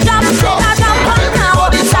 take a jump, take a jump up now.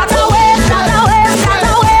 Start a wave, start a wave, start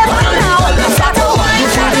a wave up now. Start a wine,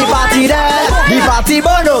 start a party there, the party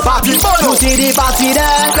bono, party bono. You see the party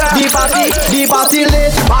there, the party lit, the party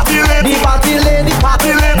lit, the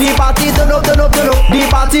party turn up, the party lit, The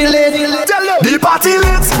party lit, the party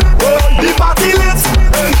lit,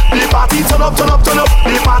 the party turn up,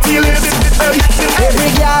 the party lit. Every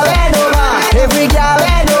girl and over, every girl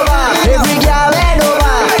and over, every girl and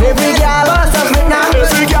over, every girl wants to spin now.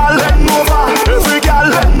 Every girl and over, every girl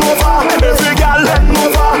and over, every girl and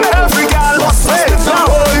over, every girl wants to spin now.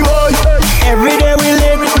 Every day we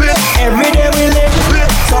live, every day we live.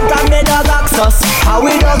 Sometimes they don't ask us how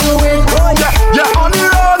we don't do it. Yeah, on the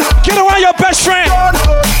road. Get around your best friend.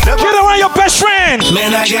 Get around your best friend.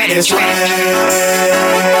 Man, I get this right.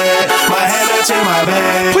 My head touching my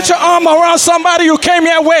back. Put your arm around somebody who came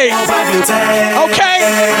your way. Okay?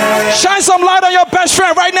 Shine some light on your best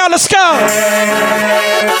friend right now. Let's go.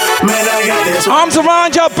 Man, I got this right. Arms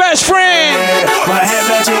around your best friend. My head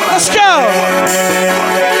touching my Let's go.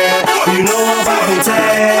 You know I'm popping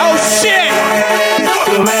tag. Oh shit.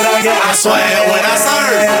 Man, I swear when I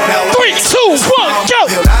serve. 3, 2, 1, go.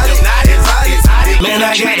 Man,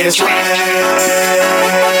 I got this right.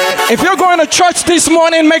 If you're going to church this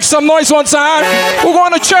morning, make some noise one time. We're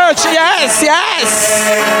going to church. Yes.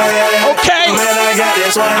 Okay.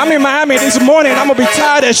 I'm in Miami this morning. I'm going to be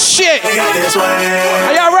tired as shit.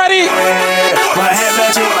 Are y'all ready?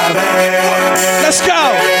 Let's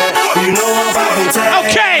go.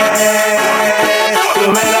 Okay.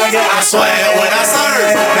 I swear when I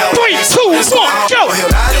serve. 3, 2, 1, go.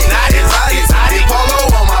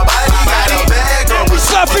 We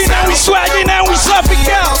sloppy, now we swaggy, now we sloppy,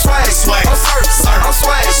 go. I'm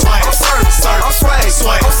swag.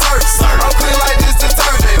 I'm clean like this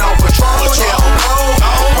detergent on Patron. Yeah, I'm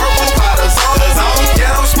purple by the zone.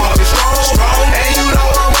 Yeah, I'm smoking strong. And you know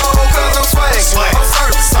I'm on 'cause I'm swag. I'm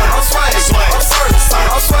swag.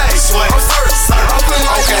 I'm clean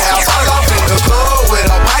like this. I'm in the club with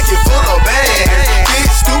a pocket full of bags. Big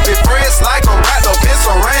stupid friends like I'm wrapped up in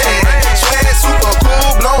saran. Swag super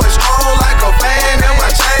cool, blowing strong like a fan. And my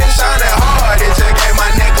chain shining hard, it just gave my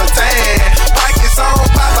neck a tan. Pockets on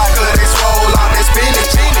pop, I could they swole on this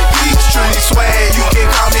spinach. Peachtree swag, you can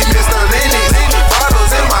call me Mr. Lennox.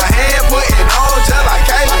 Bottles in my hand, putting on just like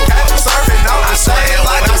cable. Surfing on the sand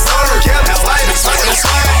like a surf. Kevin Slider, I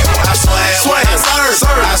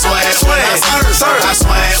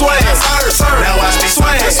swear, now watch me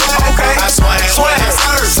swag. Okay, I swear.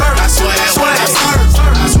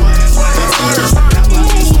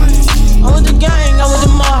 I was the gang, I was the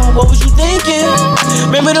mob, what was you thinking?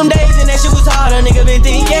 Remember them days and that shit was hard, a nigga been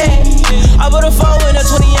thinking. I put a 4 in a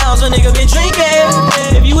 20 ounce, a nigga been drinking.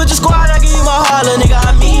 If you was the squad, I give you my heart, a nigga,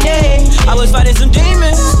 I mean it. I was fighting some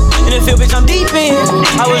demons, in the field, bitch, I'm deep in.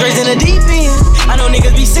 I was raised in the deep end, I know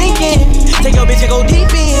niggas be sinking. Take your bitch and go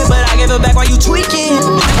deep in, but I gave her back while you tweaking.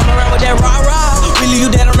 Come around with that rah-rah, we leave you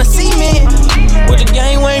dead on the cement. What the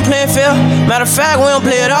game, we ain't playing fair. Matter of fact, we don't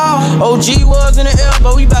play at all. OG was in the air,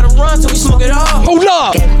 but we better run till we smoke it all. Hold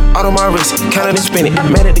up! Out on my wrist, counted and spin it.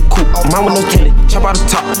 Mad at the coupe, mine with no tenant. Chop out the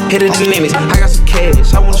top, hit it the limits. I got some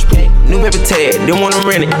cash, I wanna spend it. New paper tag, didn't wanna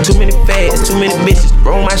rent it. Too many fads, too many bitches.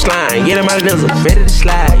 Roll my slime, get in my lizard. Ready to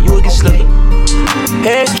slide, you will get slipped.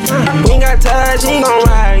 Hey, we ain't got touch, he ain't gon'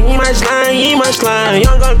 ride. He my slime,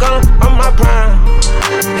 young gun, I'm my prime.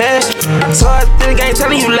 Hey, so I think I ain't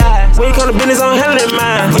telling you lies. When you come to business, I'm handling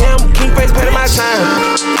mine. Yeah, I'm keep face paying my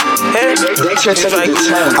time. Hey, I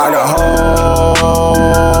got hoes.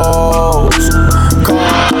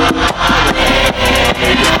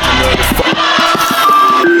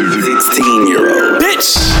 16-year-old bitch.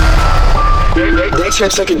 They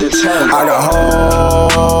check it to 10. I got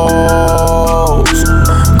hoes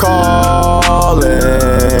calling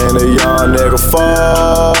a young nigga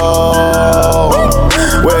phone.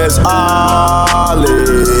 Where's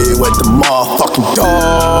Ollie with the motherfucking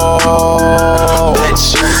dog?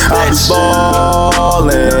 Bitch, I'm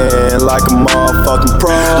ballin' like a motherfucking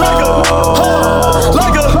pro. I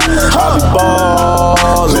be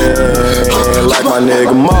ballin' like my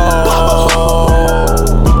nigga Mo.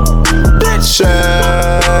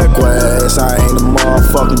 Check West, I ain't a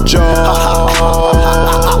motherfucking joke.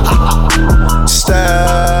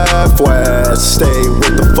 Steph West, stay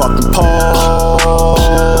with the fucking pole.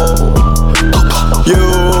 You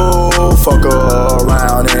fuck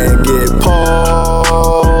around and get pulled.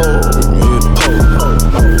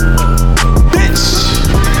 Bitch!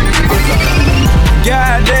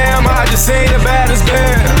 Goddamn, I just ain't the baddest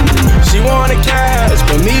girl. She wanna cash,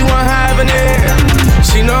 but me won't having it.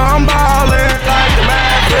 She know I'm ballin' like the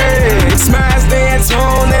Maverick. Smash dance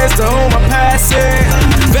on this to hold my passing.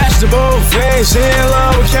 Vegetable fish, she in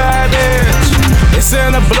love with cabbage. It's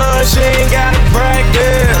in her blood, she ain't gotta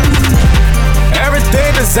practice.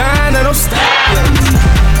 Everything designed and I'm styling.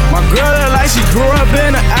 My girl look like she grew up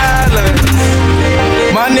in the island.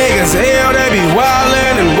 My niggas hell, they be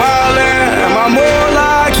wildin' and wildin'. My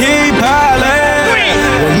moolah keep piling.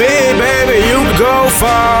 With me, baby, you can go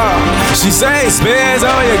far. She say spins,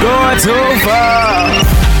 oh, you're going too far.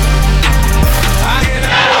 I get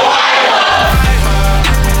out of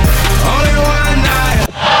only one night.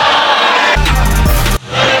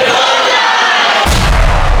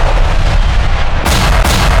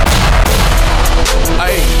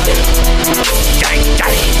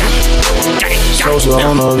 Hey, shows are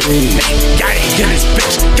on the lead. Get this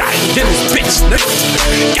bitch, get this bitch,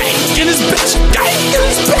 get this bitch, get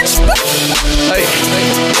this bitch. Hey,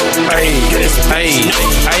 bitch, bang,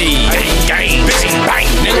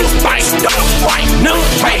 niggas, bang, no,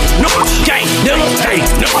 bang, no, gang, no, bang,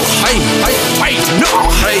 no,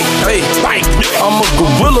 I'm a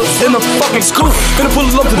gorilla in a fucking school. Finna pull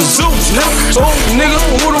up to the zoo, nigga. Oh, nigga,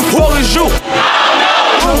 who the fuck is you?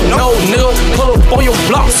 No, nigga, pull up on your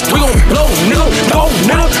blocks. We gon' blow, nigga. Go,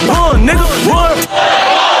 nigga, run, nigga, run.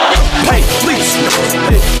 Hey, please.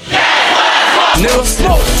 Nigga,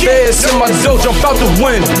 smoke feds in my dough, jump out the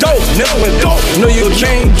window, nigga. No, you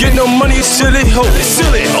can't get no money, silly hoe,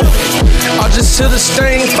 silly hoe. I just hit a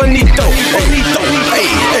stain, funny dope,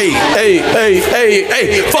 hey,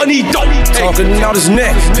 funny dope. Talking out his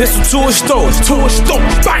neck, pistol to his throat,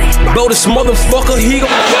 bang. Blow this motherfucker, he gon'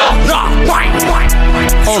 bang.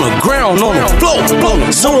 On the ground, on the floor,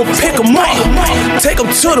 someone pick him up, take him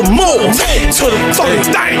to the mall, to the fucking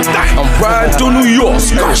thing. I'm riding through New York,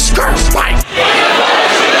 skirt, bang.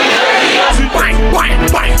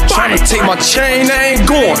 Tryna take my chain, I ain't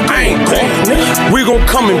going. We gon'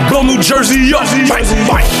 come and blow New Jersey up. You want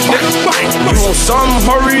something?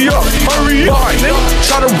 Hurry up.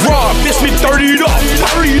 Try to rob, bitch, me 30 up.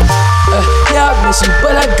 Yeah, I miss you,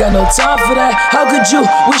 but I got no time for that. How could you?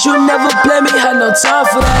 Wish you never play me, had no time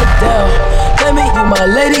for that. Damn, play me, you my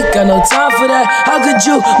lady, got no time for that. How could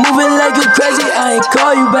you? Moving like you crazy, I ain't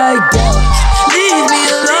call you back down. Leave me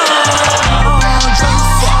alone.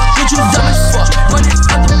 You dumb as fuck, running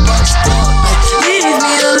out the box down. Leave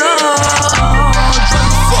me alone.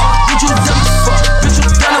 You dumb as fuck, bitch, you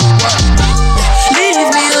done a what? Leave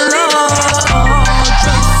me alone.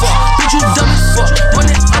 Bitch, you dumb as fuck,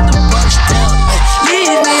 running out the box down.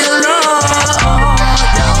 Leave me alone.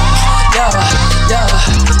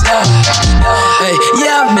 Hey,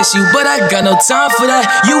 yeah, I miss you, but I got no time for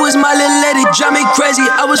that. You was my little lady, drive me crazy.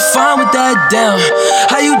 I was fine with that. Damn,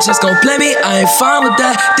 how you just gon' play me? I ain't fine with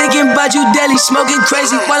that. Thinking about you daily, smoking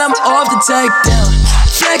crazy while I'm off the tag. Down,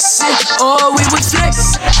 flexing, oh we was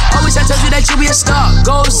flexing. Always I told you that you be a star.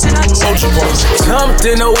 Go sit on Jumped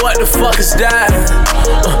into what the fuck is that?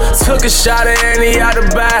 Took a shot at any out of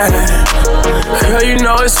bag. Girl, you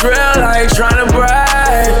know it's real, I ain't tryna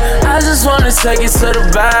brag. I just wanna wanna take it to the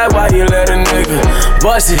bag while you let a nigga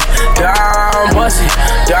bust it down, bust it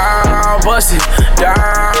down, bust it down,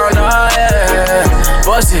 oh yeah.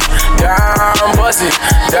 Bust it down, bust it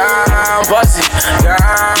down, bust it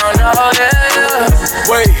down, oh yeah.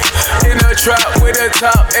 Wait, in the trap with a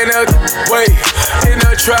top, in a wait, in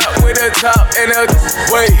the trap with a top, in a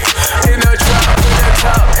wait, in the trap with a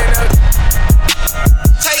top, in a.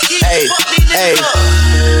 Hey, hey,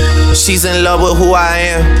 she's in love with who I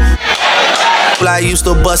am. I used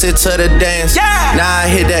to bust it to the dance. Yeah. Now I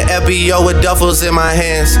hit the FBO with duffels in my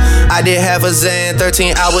hands. I did have a Zan,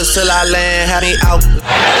 13 hours till I land. Had me out,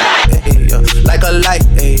 hey, like a light,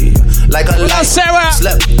 hey, like a light.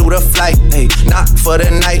 Slept through the flight, hey, not for the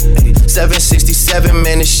night, hey. 767,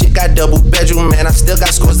 man, this shit got double bedroom, man. I still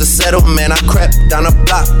got scores to settle, man. I crept down the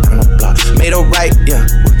block, made a right, yeah.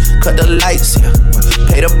 Cut the lights, yeah.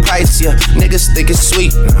 Pay the price, yeah. Niggas think it's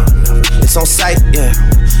sweet, it's on sight, yeah.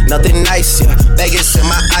 Nothing nice, yeah. Vegas in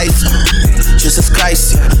my ice, Jesus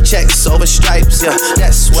Christ, yeah. Checks over stripes, yeah.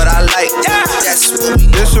 That's what I like, yeah. That's what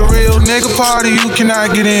we. This a real nigga party, you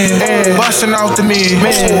cannot get in. Busting out the mid,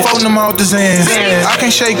 folding them out the Zans. I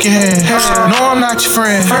can't shake your hand. No, I'm not your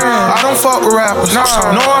friend. I don't fuck with rappers. No,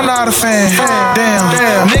 I'm not a fan.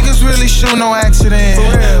 Damn, niggas really shoot no accident.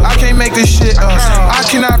 I can't make this shit up. I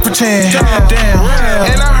cannot pretend. Damn,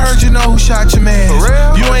 and I heard you know who shot your man.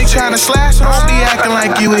 You ain't tryna slash, don't be acting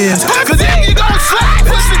like you is. Cause then you gon' slap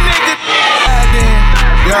pussy nigga.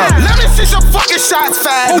 Let me see some fucking shots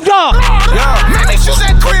fast. Hold up. Let me shoot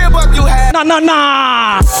that crib up you had.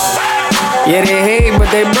 Nah. Yeah, they hate, but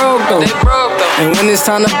they broke them. And when it's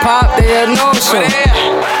time to pop, they had no show.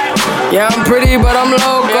 Yeah, I'm pretty, but I'm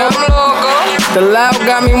loco. The loud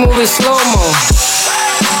got me moving slow-mo.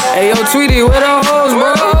 Hey, yo, Tweety, where the hoes,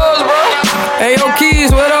 bro? Hey, yo,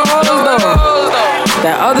 Keys, where the hoes, though?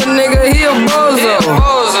 That other nigga, he a bozo.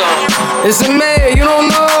 It's a mayor, you don't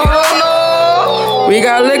know. We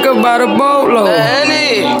got liquor by the boatload.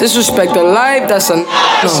 Disrespect the life, that's a no.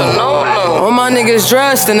 All my niggas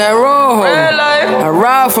dressed in that rojo. I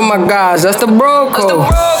ride for my guys, that's the bro code.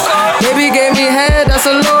 Baby gave me head, that's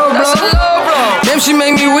a low blow. Then she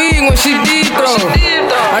make me weak when she deep throw.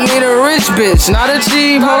 I need a rich bitch, not a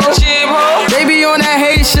cheap hoe. Baby on that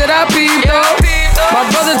hate shit, I peep though. My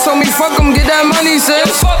brother told me fuck him, get that money,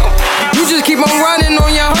 sis. You just keep on running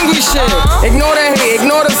on your hungry shit. Ignore the hate,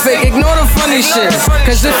 ignore the fake, ignore the funny shit.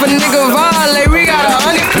 Cause if a nigga violate, we got a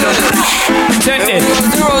honey clip. Check it.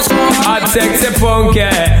 I text the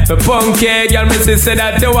punky, girl, me say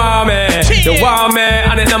that you want me,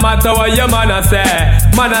 and it no matter what your man a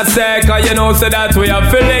say, cause you know so that we are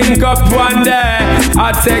filling up one day.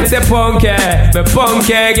 I text the punky,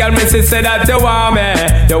 girl, me say that you want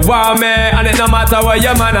me, and it no matter what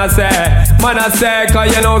your man a say,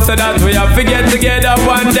 cause you know so that we are get together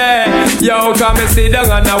one day. Yo, come and sit down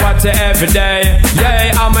and I watch it every day.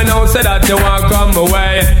 Yeah, I'ma know so that you won't come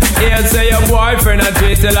away. Here say your boyfriend and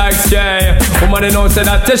treat you like stray. Woman, you know so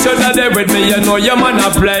that you should have there with me. You know your man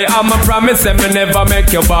a play. I'ma promise him me never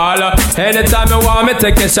make you ball. Anytime you want me,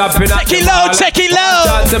 take you shopping. Take it low.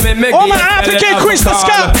 Oh my African Chris, let's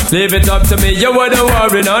go. Leave it up to me, you wouldn't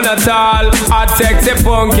worry none at all. I text the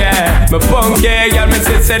punky, girl, me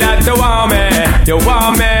say that you want me,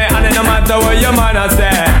 and it no matter what your man a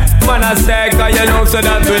say, cause you know so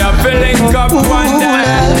that we are filling up one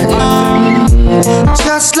day.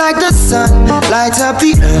 Just like the sun, light up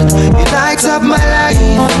the earth, it lights up my life.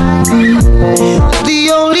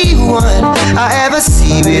 The only one I ever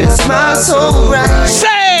see with a smile so bright.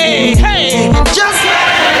 Say, hey, just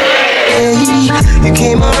like you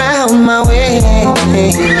came around my way,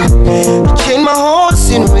 you changed my horse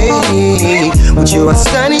in way with your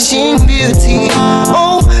astonishing beauty.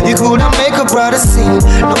 Oh, you couldn't make a brother sing.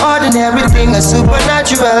 No ordinary thing, a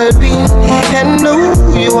supernatural being. And no,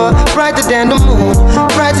 you are brighter than the moon,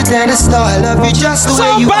 brighter than the star. I love you just the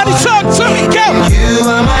way you are. Somebody talk to me, go. You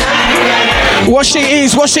are my what she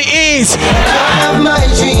is. I have my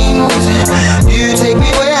dreams. You take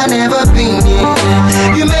me where I've never been.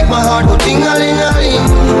 Yeah. You make my heart go ding-a-ling-a-ling.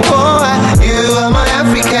 Oh, you are my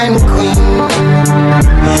African queen,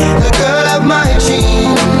 the girl of my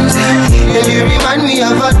dreams. And you remind me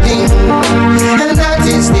of a thing, and that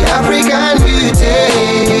is the African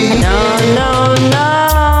beauty. No.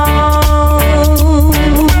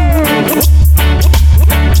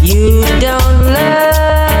 You don't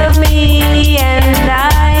love me, and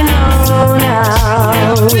I know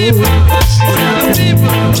now.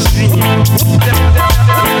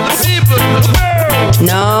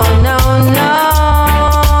 No.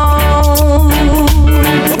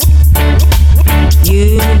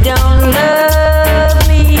 You don't love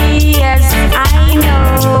me as I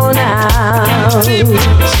know now.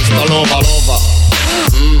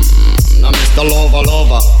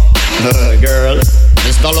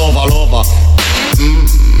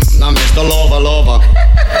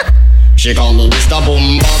 She call me Mr.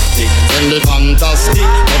 Bombastic, tell me fantastic.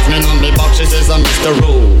 Touch me on me back, she says I'm Mr.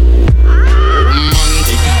 Romantic.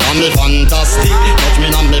 Call me fantastic, touch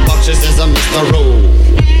me on me back, she says I'm Mr.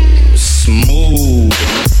 Smooth,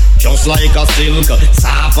 just like a silk.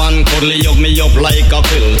 Soft and cuddly, hug me up like a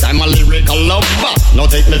quilt. I'm a lyrical lover, now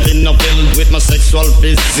take me thin or filled with my sexual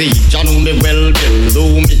physique. You know me well,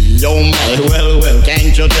 do me, oh my, well,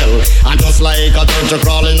 can't you tell? I'm just like a turtle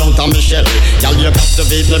crawling out of my shell. Girl, you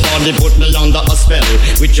captivate my body, put me under a spell.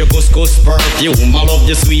 With your couscous perfume, I love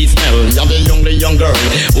your sweet smell. You're the only young girl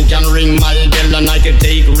who can ring my bell, and I can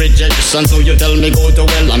take rejection. So you tell me go to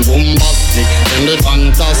well, I'm bombastic, tell me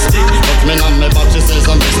fantastic. Touch me on my back, she says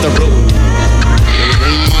I'm Mr. Romantic,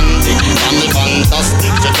 I'm the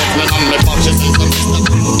fantastic. She touch me on my back, she says I'm Mr.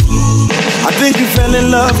 I think you fell in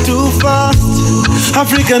love too fast.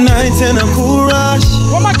 African nights and a cool rush.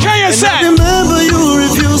 What my Kenya say? I remember you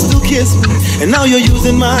refused to kiss me, and now you're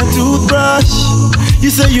using my toothbrush. You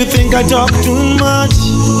say you think I talk too much,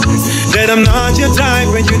 that I'm not your type,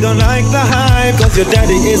 and you don't like the hype, cause your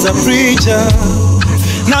daddy is a preacher.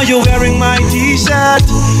 Now you're wearing my t-shirt,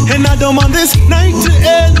 and I don't want this night to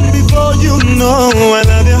end before you know I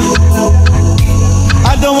love you.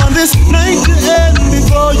 I don't want this night to end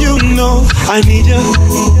before you know I need you.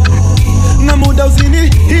 Na muda usini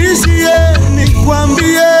ishie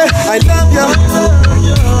nikwambie I love you.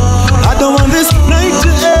 I don't want this night to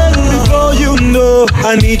end before you know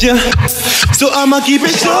I need you. So I'ma keep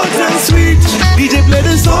it short and sweet. DJ play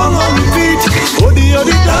the song on repeat. Odi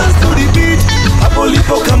dance to the beat.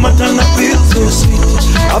 Apolipo kamatana feel so sweet.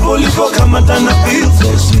 Apolipo kamatana feel so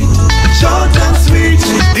sweet. Short and sweet.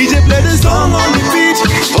 DJ play the song on repeat.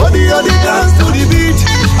 Odi dance to the beat.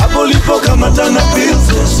 Apolipo kamatana feel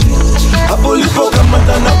so sweet. Apolipo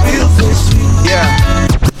kamatana feel so sweet. Yeah.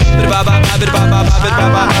 All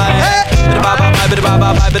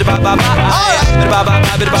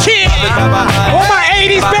my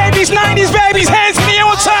 80s babies, 90s babies, hands in the air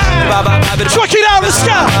one time. Twerk it out, let's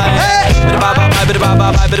go.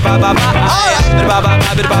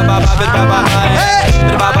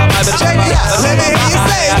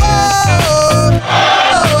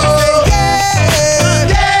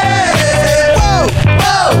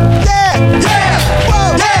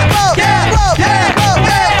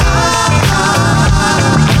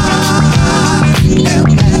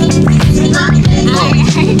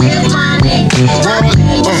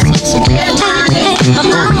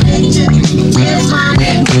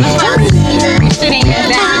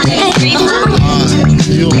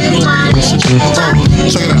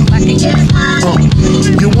 Check it out.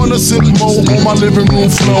 You wanna sip more on my living room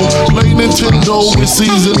floor? Play Nintendo with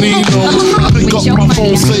Caesar Nino. Pick up my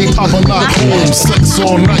phone, say Papa not home. Sex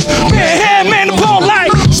all night. Man, the ball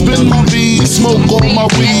light. Spin my beat, smoke on my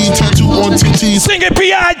weed. Tattoo on TT. Sing it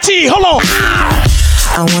B.I.G. Hold on.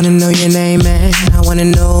 I wanna know your name, man. I wanna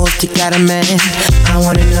know if you got a man. I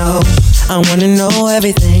wanna know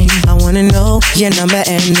everything. I wanna know your number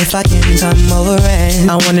and if I can come over,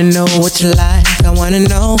 and I wanna know what you like. I wanna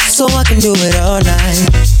know so I can do it all night.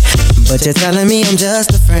 But you're telling me I'm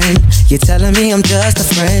just a friend. You're telling me I'm just a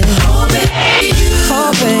friend. Oh baby,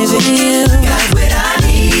 you got what I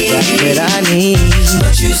need. Got what I need.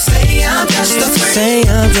 But you say I'm just a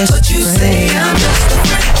friend. But you say I'm just a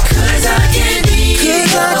friend. Cause I can be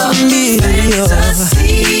your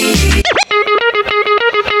fantasy.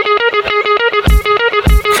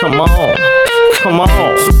 Come on. Yeah. Come on.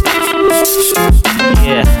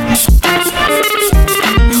 Yeah.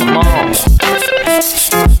 Come on.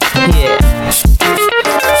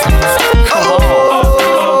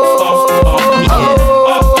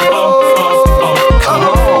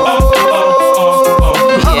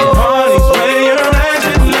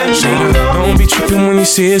 Don't be tripping when you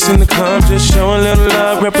see us in the club. Just show a little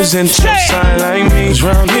love, represent your side like me. 'Cause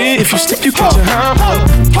round here, if you slip, you catch a high blow.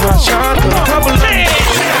 You got shot with a couple of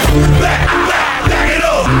back it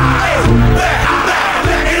up. Back it up.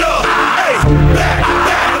 Back it up. Back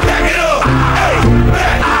it up.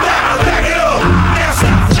 Now stop. Back it up.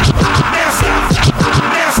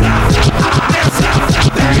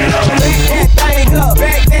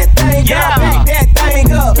 Back that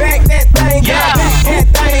thing up. Back that thing up. Back that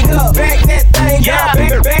thing up. Back that thing up. Back that thing up. Back that thing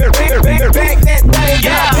up. Back that thing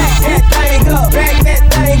up. Back that thing up. Back that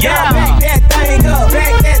thing up.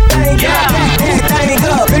 Back that thing up. Back that thing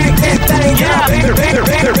up. Back that thing up. Back that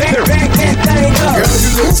thing up. Back that thing up.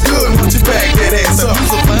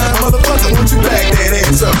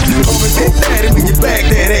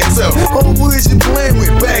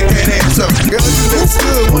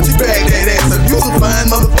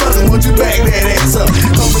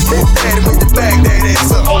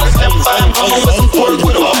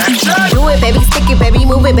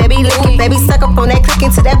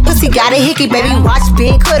 to that pussy, got a hickey, baby. Watch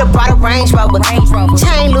big, could've brought a Range Rover.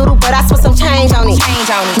 Chain little, but I spent some change on it.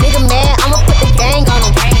 Nigga mad, I'ma put the gang on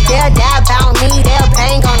him. They'll die about me, they'll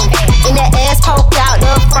bang on him. In that ass poked out,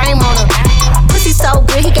 the frame on him. Pussy so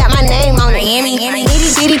good, he got my name on it.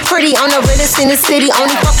 Itty bitty pretty, on the realest in the city.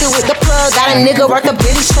 Only fucking with the plug, got a nigga worth a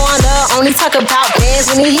bitty showing love. Only talk about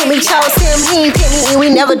bands when he hit me, chose him, he ain't pick me, and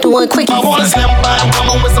we never doing quickies. I wanna slam by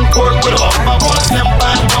mama with some pork with her. I wanna slam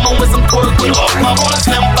by mama with some pork with her. I wanna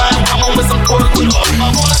slam by mama with some pork with her.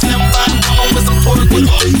 I wanna slam by mama with some pork with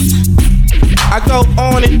her. I go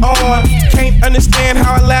on and on, can't understand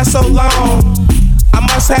how I last so long. I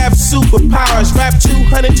must have superpowers, rap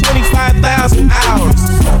 225,000 hours.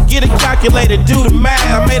 Get a calculator, do the math.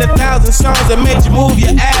 I made 1,000 songs that made you move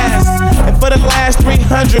your ass. And for the last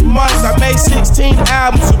 300 months, I made 16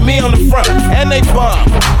 albums with me on the front, and they bump.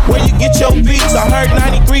 Where you get your beats? I heard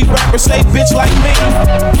 93 rappers say bitch like me.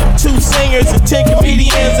 2 singers and 10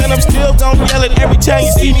 comedians, and I'm still gon' yell it every time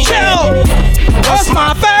you see me. What's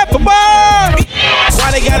my favorite word?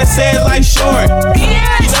 Why they gotta say it like short?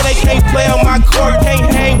 You know they can't play on my court, can't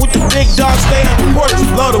hang with the big dogs, stay on the porch.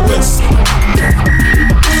 Blow the whistle.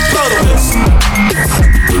 Blow the whistle.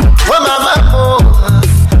 Oh mama,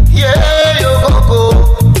 yeah, you go,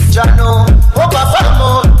 Jano. Oh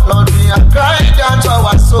papa, Lord, we are crying down to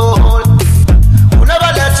our soul. We'll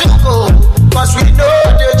never let you go, cause we know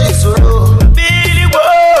that it's so. Billy,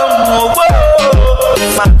 whoa,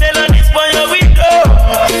 whoa. My melodies for your window.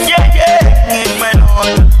 Yeah, yeah, my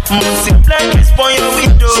Lord. Multiply this for your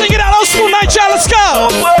window. Sing it out, old school night, y'all, let's go.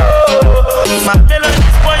 My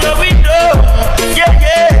melodies for your window. Yeah,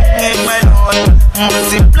 yeah, my Lord.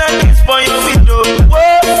 Multiply this for your window.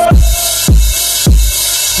 Whoa.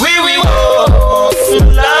 We whoa.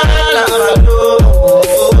 La la la no.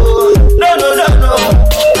 No no no no.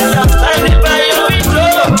 I'm standing by your window.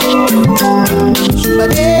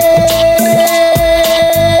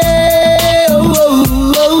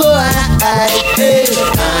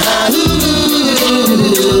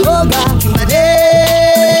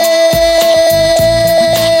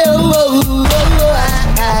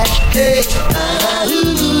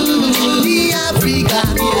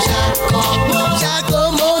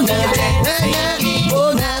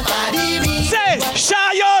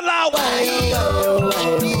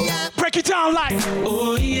 Break it down like,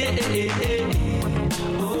 oh yeah,